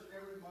church,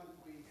 every month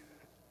we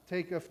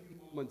take a few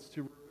moments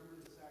to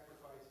remember the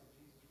sacrifice of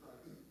Jesus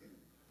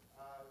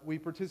Christ. We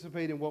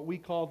participate in what we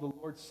call the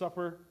Lord's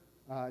Supper,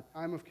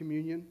 time of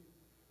communion.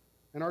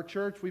 In our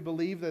church, we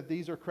believe that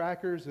these are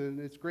crackers and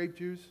it's grape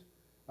juice,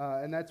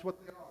 and that's what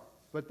they are.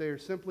 But they are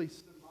simply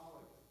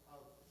symbolic of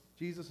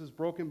Jesus'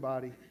 broken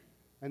body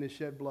and his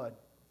shed blood.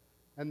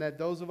 And that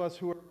those of us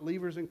who are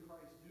believers in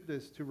Christ do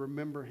this to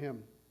remember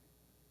him.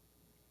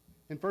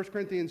 In 1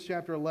 Corinthians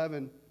chapter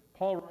 11,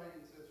 Paul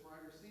writing says, "For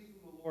I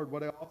received from the Lord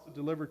what I also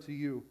delivered to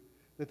you,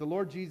 that the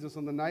Lord Jesus,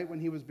 on the night when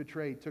he was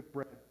betrayed, took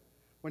bread.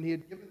 When he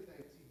had given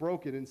thanks, he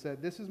broke it and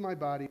said, 'This is my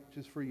body, which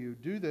is for you.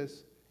 Do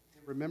this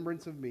in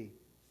remembrance of me.'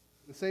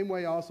 The same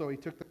way also he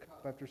took the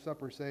cup after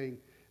supper,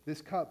 saying,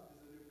 'This cup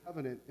is the new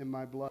covenant in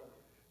my blood.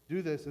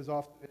 Do this as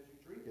often as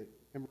you drink it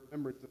in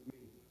remembrance of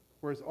me.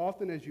 For as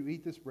often as you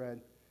eat this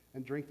bread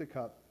and drink the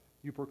cup,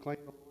 you proclaim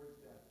the Lord's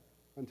death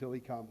until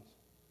he comes.'"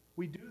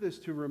 We do this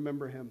to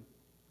remember him.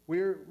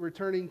 We're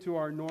returning to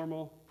our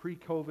normal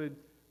pre-COVID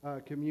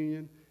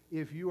communion.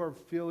 If you are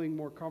feeling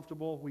more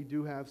comfortable, we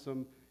do have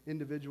some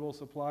individual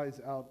supplies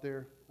out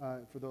there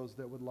for those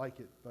that would like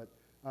it. But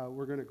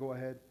we're going to go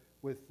ahead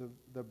with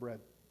the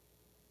bread.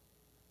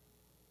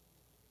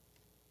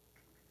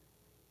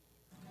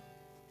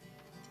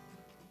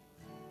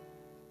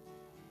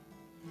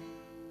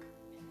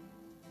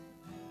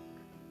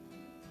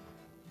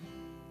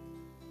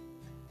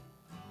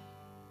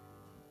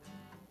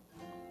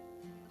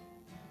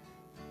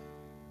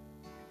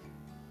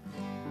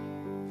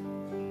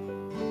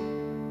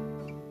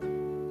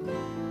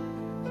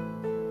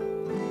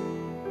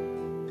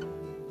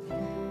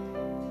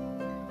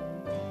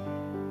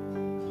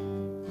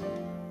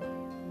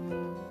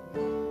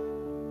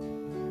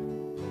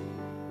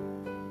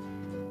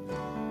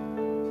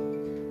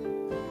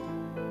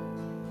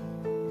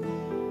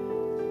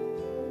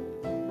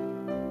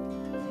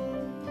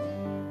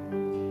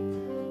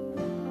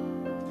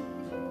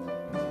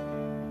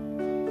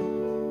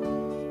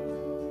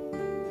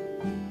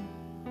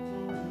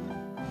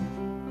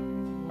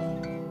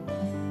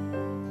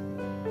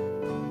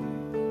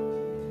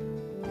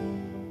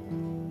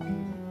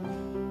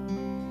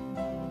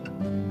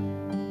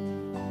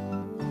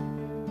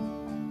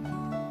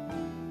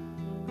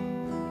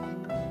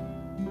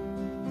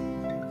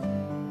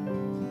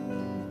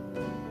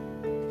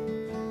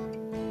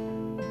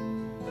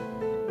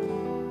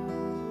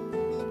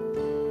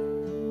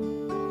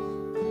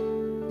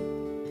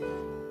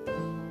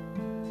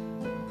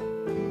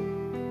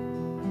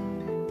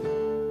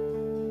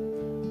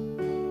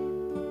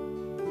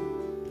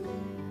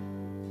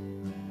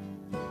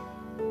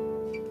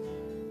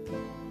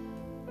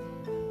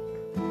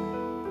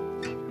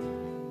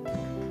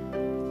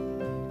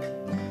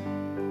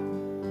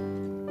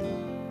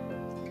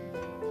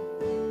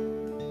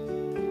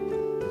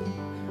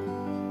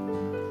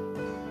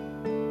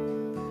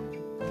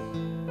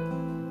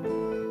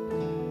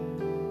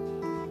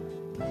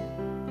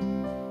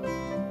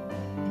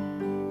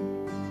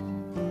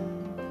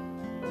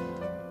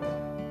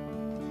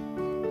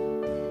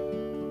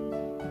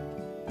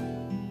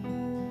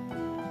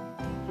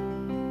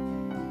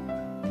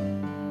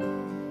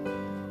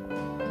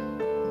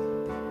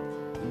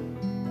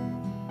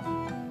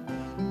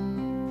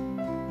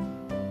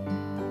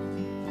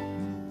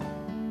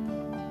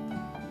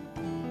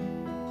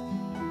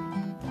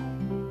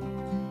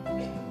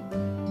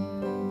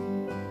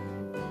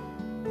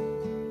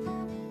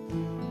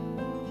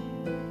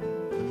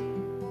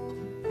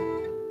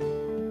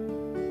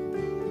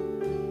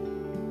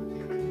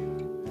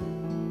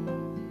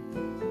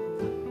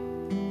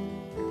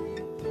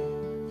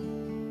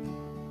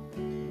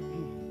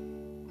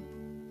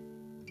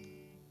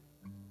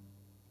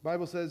 The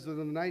Bible says that on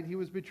the night he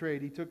was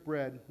betrayed, he took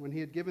bread. When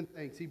he had given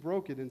thanks, he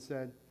broke it and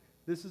said,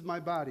 "This is my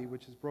body,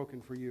 which is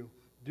broken for you.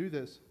 Do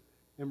this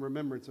in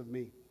remembrance of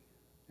me,"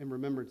 in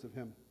remembrance of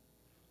him.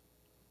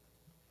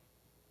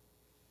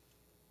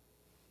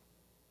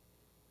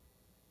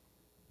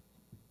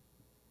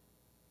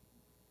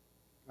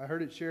 I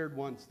heard it shared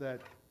once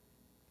that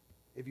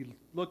if you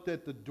looked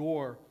at the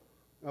door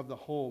of the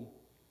home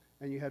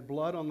and you had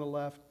blood on the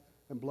left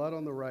and blood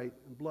on the right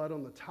and blood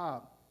on the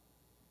top,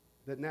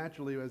 that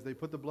naturally as they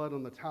put the blood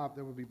on the top,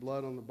 there would be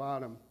blood on the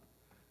bottom,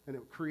 and it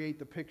would create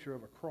the picture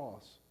of a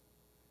cross.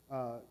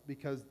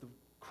 Because the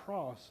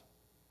cross,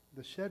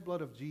 the shed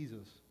blood of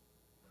Jesus,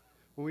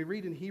 when we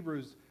read in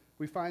Hebrews,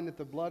 we find that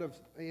the blood of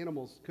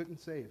animals couldn't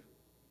save.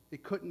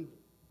 It couldn't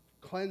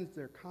cleanse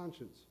their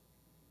conscience.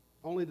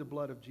 Only the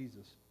blood of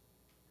Jesus.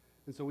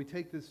 And so we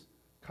take this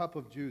cup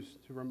of juice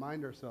to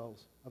remind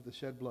ourselves of the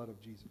shed blood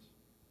of Jesus.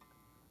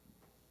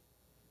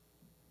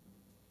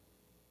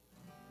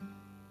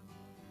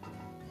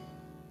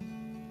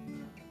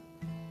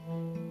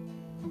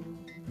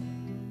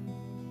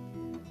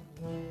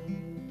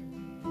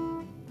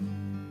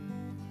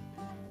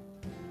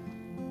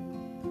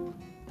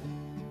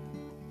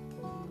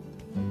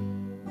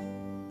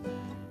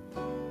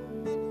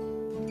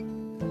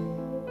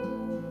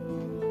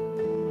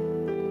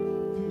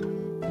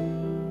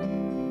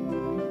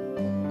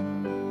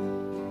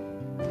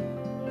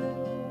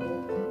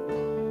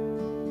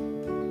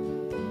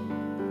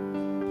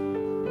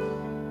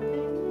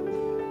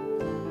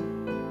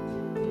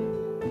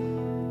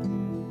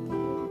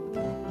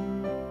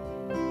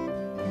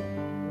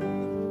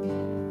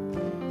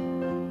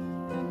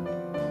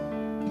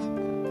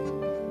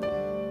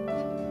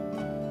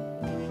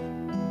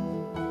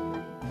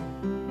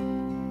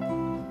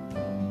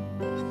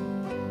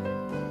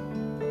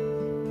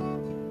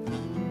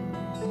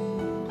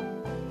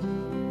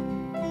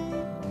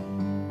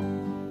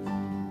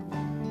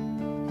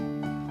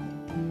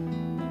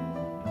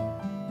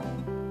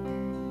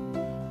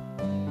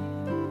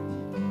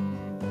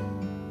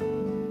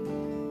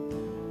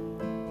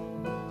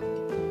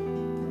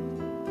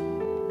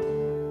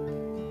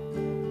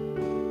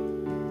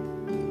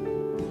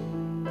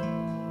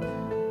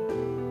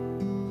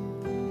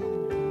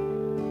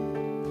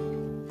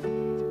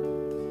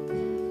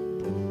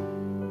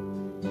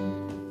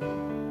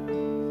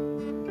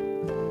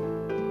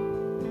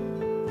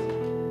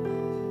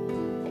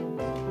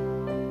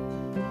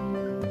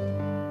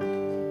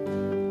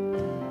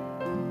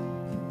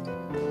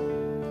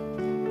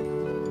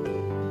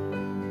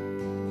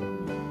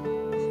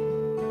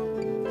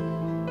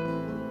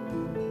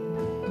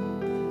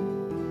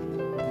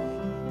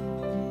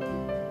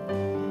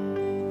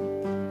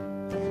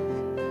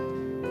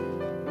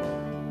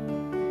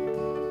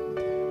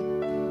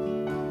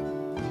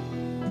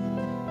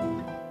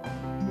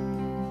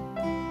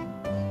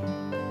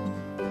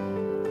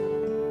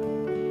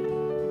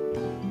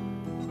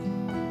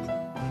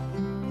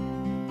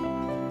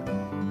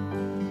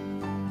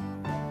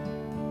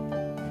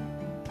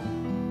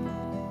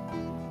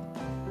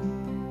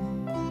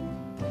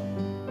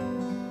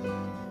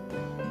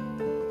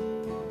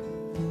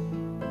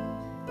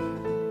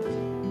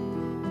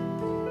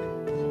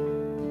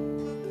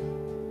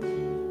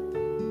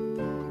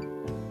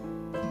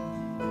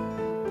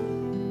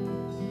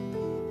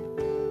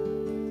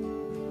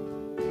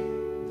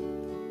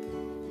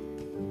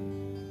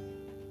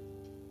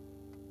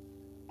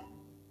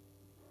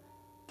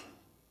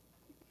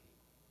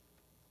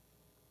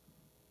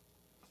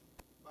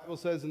 The Bible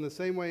says in the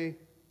same way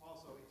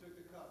also he took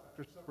the cup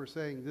after supper,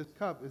 saying, "This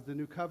cup is the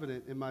new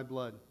covenant in my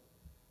blood.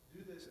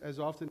 Do this as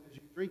often as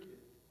you drink it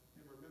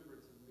in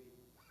remembrance of me.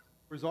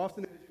 For as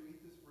often as you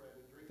eat this bread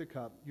and drink the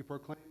cup, you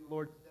proclaim the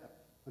Lord's death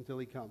until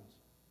he comes,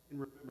 in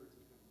remembrance of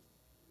him."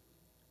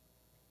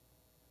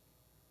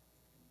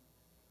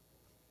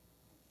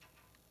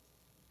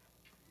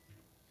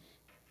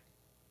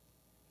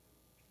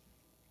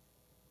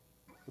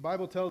 The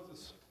Bible tells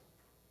us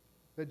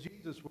that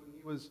Jesus, when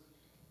he was,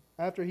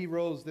 after he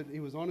rose, that he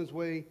was on his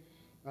way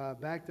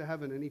back to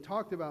heaven, and he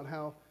talked about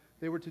how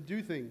they were to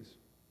do things.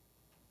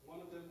 One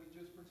of them we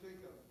just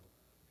partake of.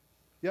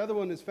 The other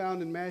one is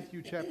found in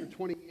Matthew chapter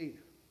 28,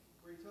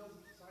 where he tells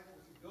his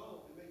disciples to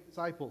go and make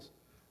disciples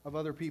of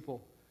other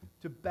people,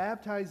 to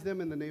baptize them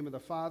in the name of the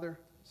Father,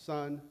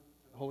 Son,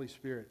 and the Holy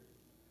Spirit.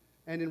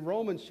 And in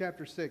Romans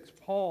chapter 6,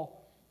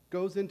 Paul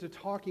goes into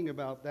talking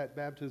about that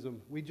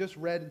baptism. We just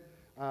read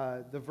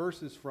the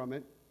verses from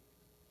it,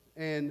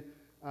 and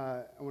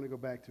I want to go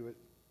back to it.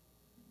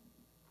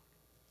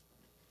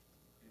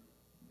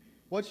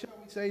 What shall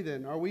we say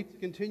then? Are we to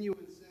continue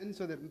in sin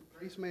so that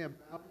grace may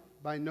abound?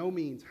 By no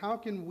means. How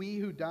can we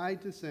who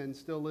died to sin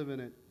still live in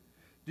it?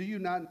 Do you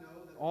not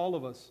know that all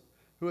of us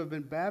who have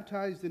been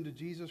baptized into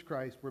Jesus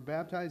Christ were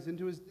baptized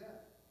into his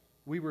death?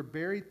 We were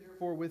buried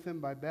therefore with him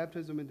by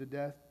baptism into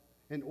death,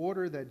 in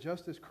order that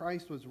just as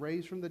Christ was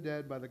raised from the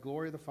dead by the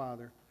glory of the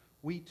Father,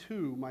 we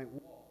too might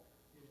walk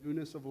in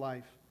newness of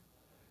life.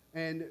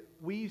 And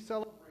we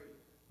celebrate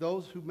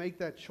those who make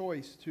that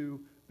choice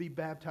to be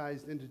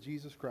baptized into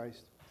Jesus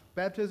Christ.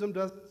 Baptism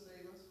doesn't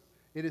save us.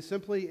 It is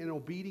simply in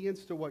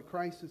obedience to what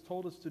Christ has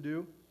told us to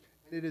do.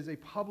 And it is a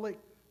public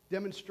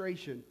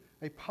demonstration,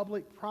 a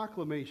public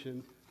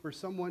proclamation for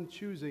someone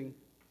choosing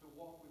to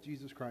walk with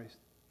Jesus Christ.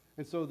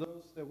 And so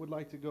those that would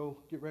like to go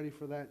get ready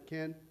for that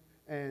can.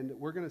 And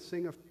we're going to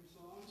sing a few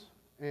songs.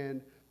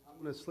 And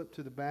I'm going to slip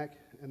to the back,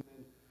 and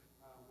then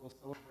we'll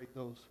celebrate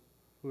those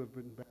who have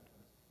been baptized.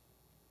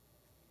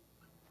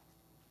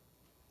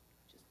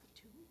 Just the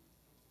two?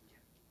 Yeah.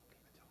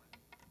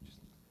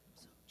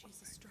 So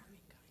Jesus strong and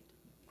kind.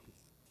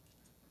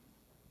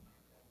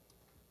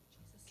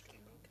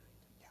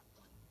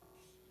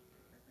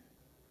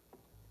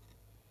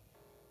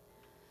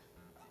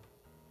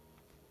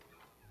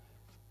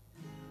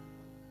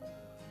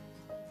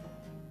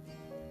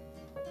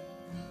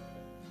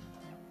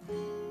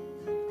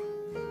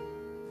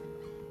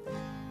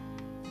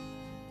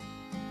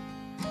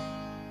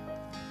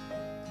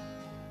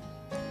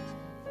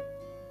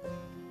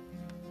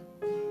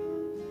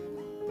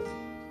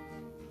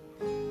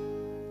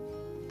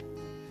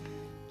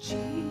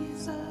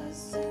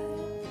 Jesus strong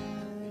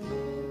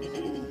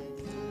and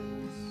kind. Jesus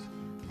said,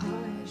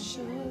 I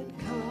should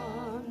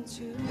come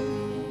to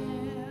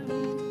him.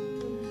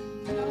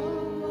 No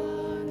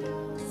one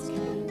else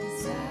can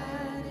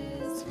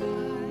satisfy.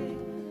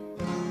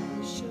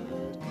 I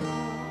should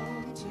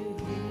come to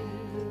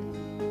him.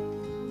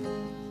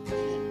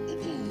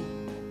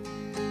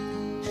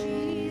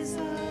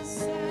 Jesus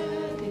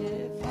said,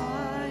 if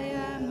I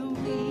am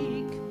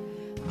weak,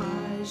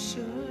 I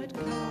should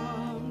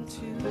come to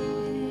him.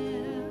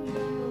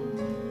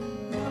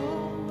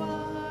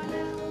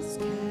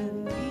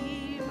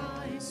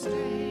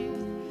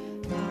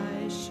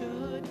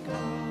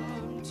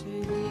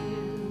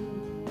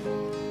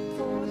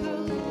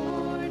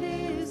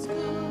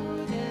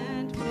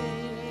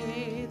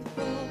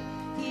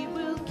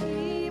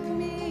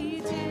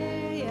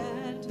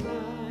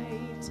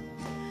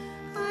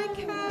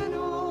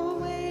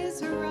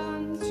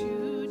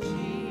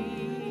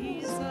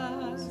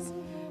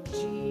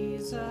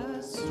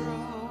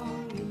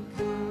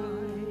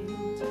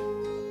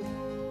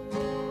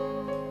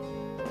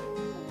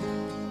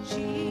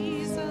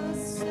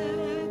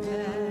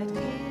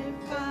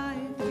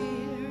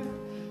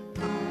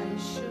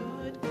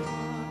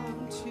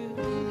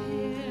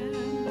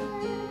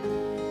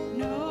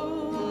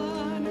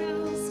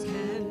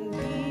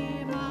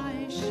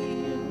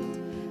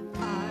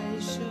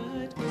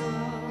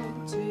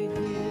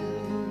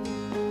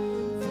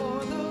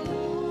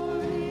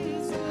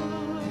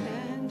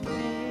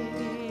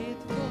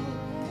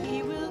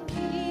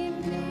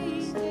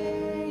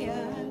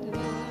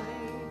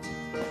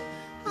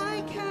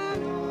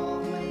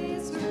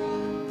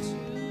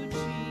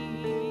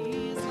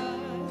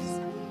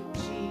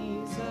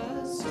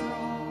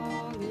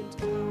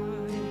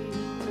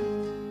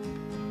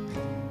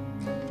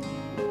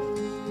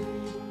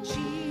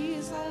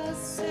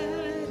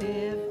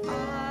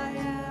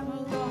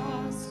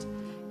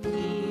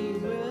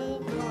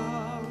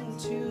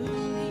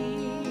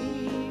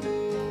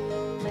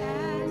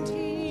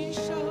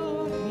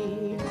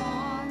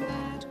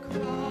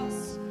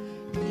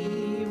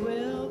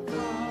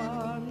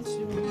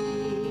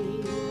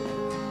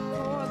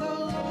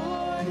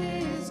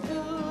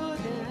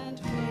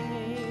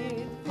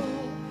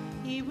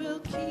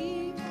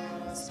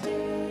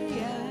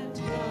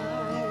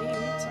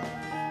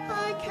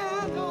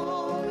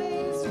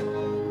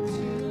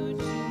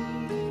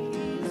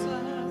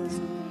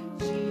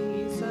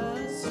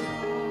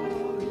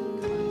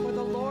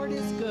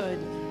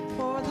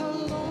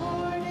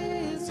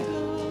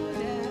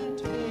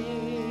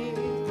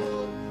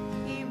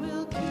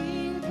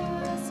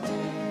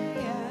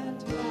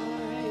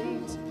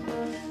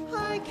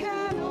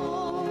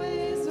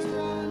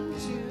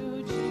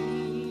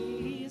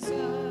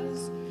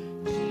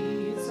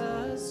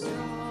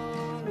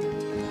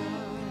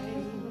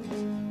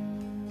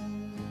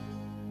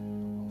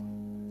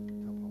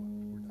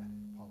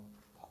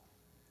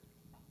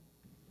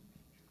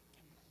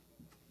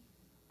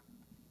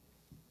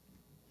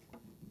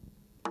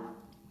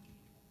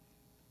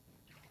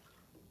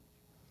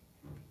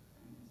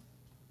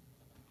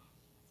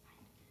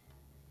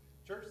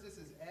 Church, this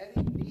is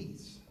Addie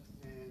Neese,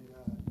 and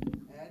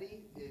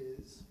Addie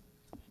is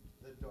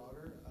the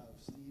daughter of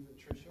Steve and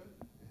Tricia,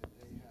 and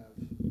they have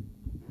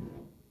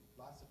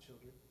lots of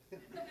children.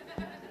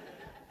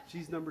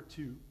 She's number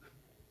 2,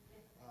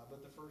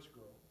 but the first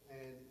girl.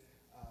 And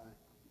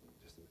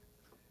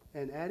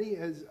and Addie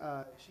has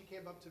she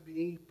came up to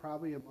me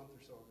probably a month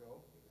or so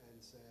ago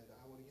and said,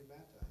 "I want to get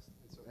baptized."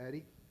 And so,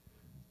 Addie,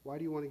 why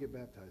do you want to get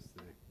baptized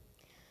today?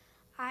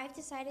 I've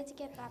decided to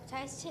get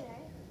baptized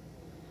today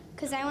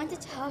because I want to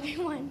tell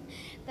everyone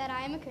that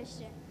I am a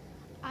Christian.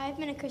 I've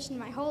been a Christian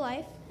my whole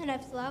life, and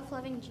I've loved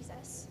loving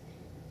Jesus.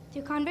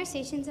 Through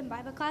conversations and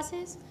Bible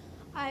classes,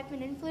 I've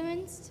been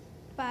influenced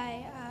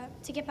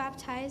to get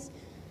baptized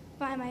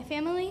by my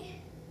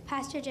family,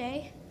 Pastor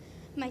Jay,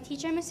 my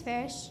teacher, Ms.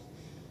 Farish,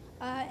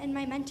 and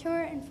my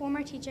mentor and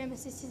former teacher,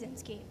 Mrs.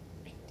 Szynski.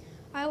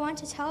 I want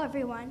to tell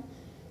everyone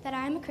that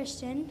I'm a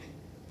Christian,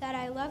 that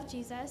I love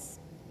Jesus,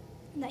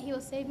 and that he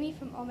will save me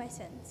from all my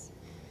sins.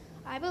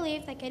 I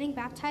believe that getting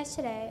baptized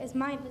today is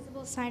my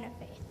visible sign of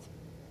faith.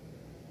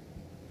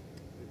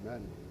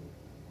 Amen.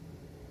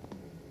 All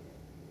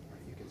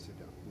right, you can sit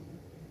down.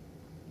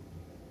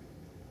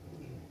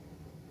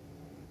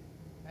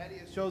 Addie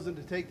has chosen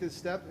to take this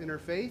step in her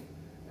faith,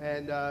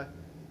 and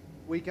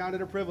we count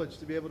it a privilege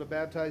to be able to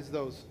baptize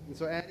those. And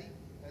so, Addie,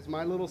 as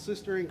my little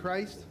sister in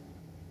Christ,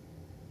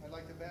 I'd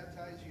like to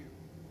baptize you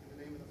in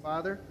the name of the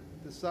Father,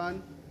 the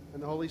Son,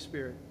 and the Holy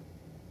Spirit,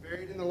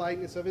 buried in the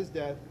likeness of his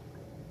death,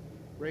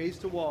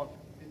 raised to walk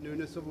in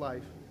newness of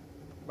life.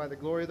 By the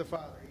glory of the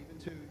Father, even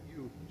to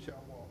you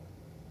shall walk.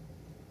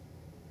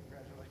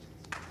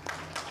 Congratulations.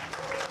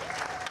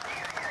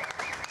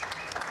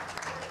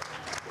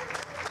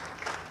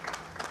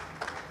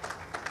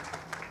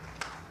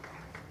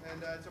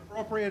 And it's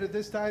appropriate at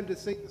this time to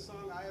sing the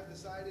song, I Have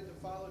Decided to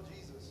Follow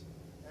Jesus.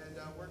 And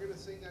we're going to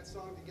sing that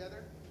song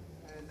together,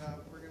 and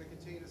we're going to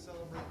continue to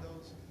celebrate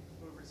those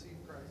who have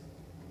received Christ.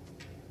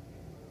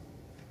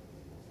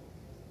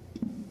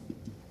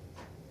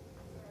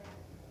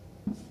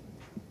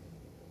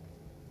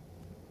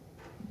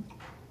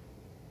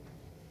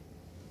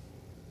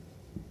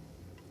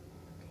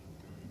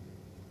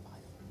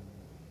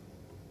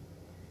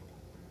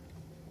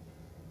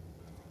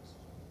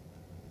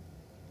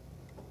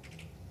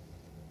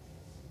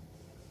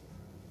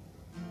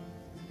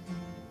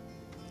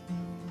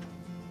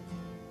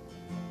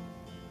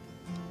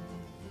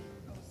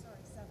 Oh, sorry,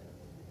 7.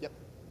 Yep.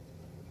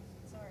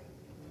 Sorry.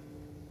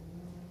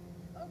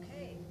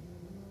 Okay.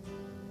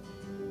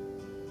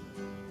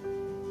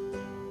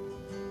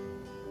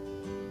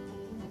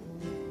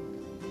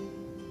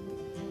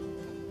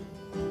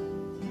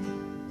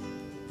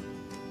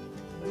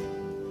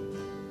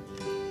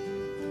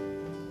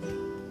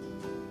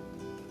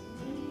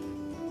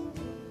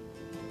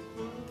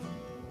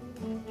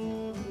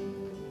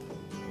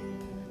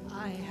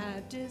 I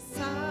have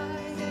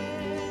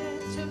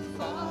decided to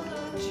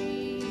follow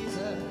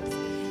Jesus.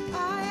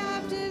 I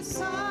have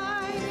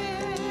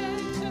decided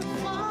to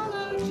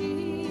follow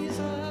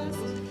Jesus.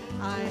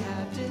 I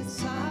have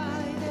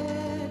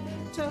decided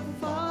to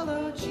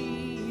follow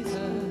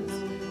Jesus.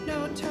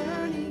 No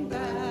turning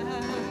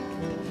back,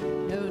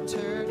 no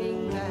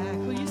turning back.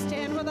 Will you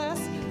stand with us?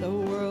 The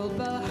world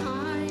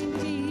behind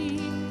me,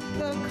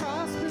 the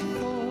cross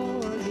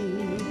before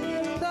me,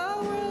 the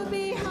world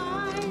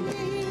behind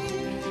me,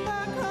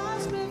 the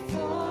cross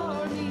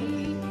before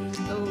me,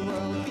 the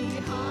world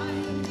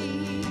behind me,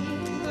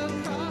 the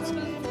cross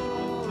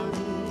before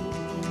me.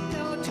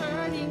 No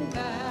turning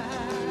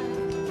back,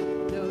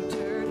 no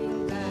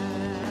turning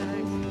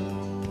back.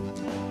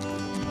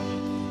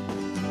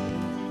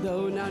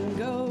 Though none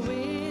go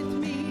with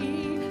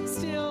me,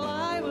 still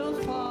I will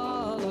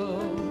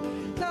follow.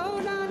 Though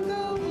none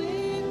go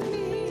with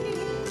me,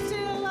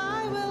 still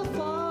I will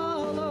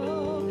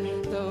follow.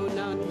 Though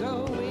none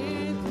go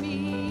with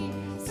me,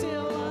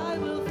 still I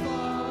will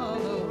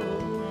follow.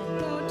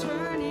 No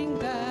turning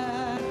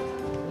back,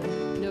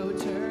 no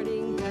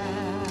turning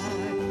back.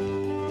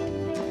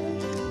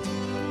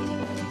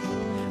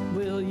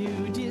 Will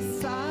you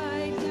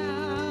decide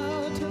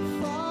now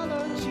to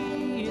follow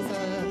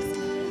Jesus?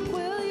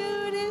 Will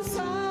you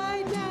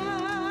decide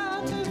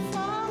now to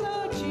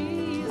follow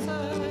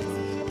Jesus?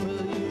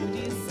 Will you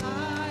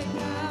decide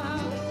now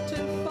to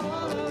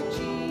follow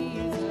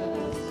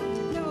Jesus?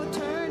 No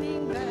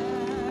turning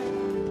back,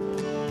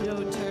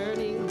 no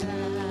turning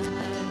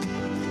back.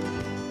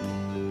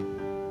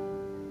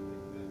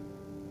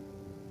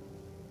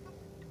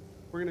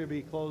 We're going to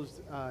be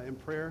closed in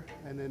prayer,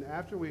 and then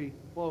after we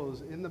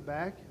close, in the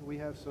back, we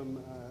have some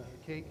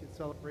cake in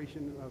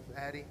celebration of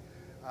Addie,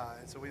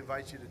 and so we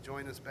invite you to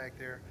join us back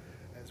there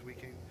as we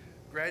can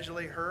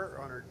congratulate her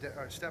on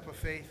her step of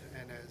faith,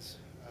 and as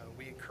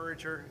we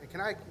encourage her. And can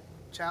I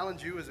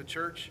challenge you as a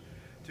church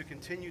to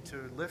continue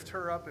to lift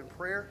her up in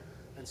prayer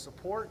and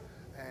support,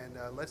 and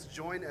let's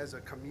join as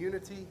a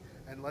community,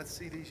 and let's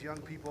see these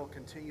young people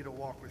continue to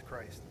walk with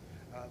Christ.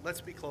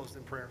 Let's be closed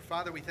in prayer.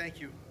 Father, we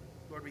thank you.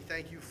 Lord, we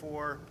thank you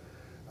for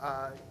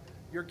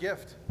your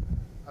gift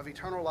of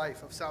eternal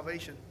life, of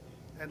salvation.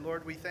 And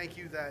Lord, we thank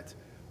you that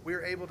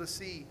we're able to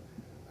see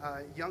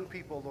young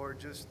people, Lord,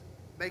 just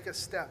make a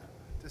step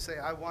to say,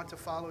 I want to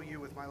follow you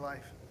with my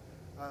life.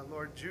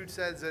 Lord, Jude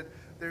says that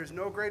there's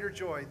no greater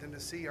joy than to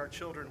see our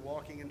children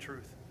walking in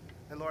truth.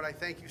 And Lord, I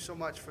thank you so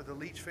much for the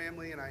Leach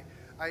family, and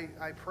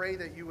I pray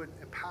that you would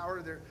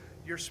empower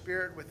your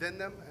spirit within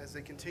them as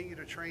they continue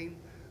to train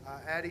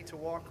Addie to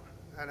walk.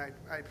 And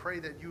I pray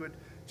that you would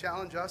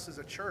challenge us as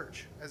a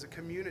church, as a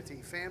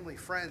community, family,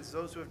 friends,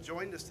 those who have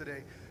joined us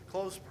today,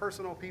 close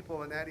personal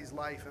people in Addie's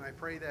life. And I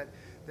pray that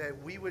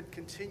we would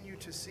continue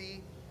to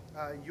see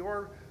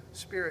your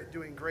spirit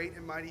doing great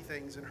and mighty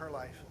things in her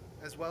life,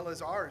 as well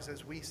as ours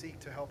as we seek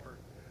to help her.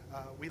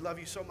 We love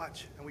you so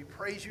much, and we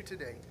praise you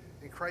today.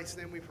 In Christ's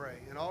name we pray.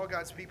 And all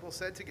God's people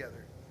said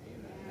together,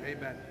 Amen.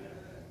 Amen.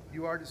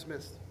 You are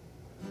dismissed.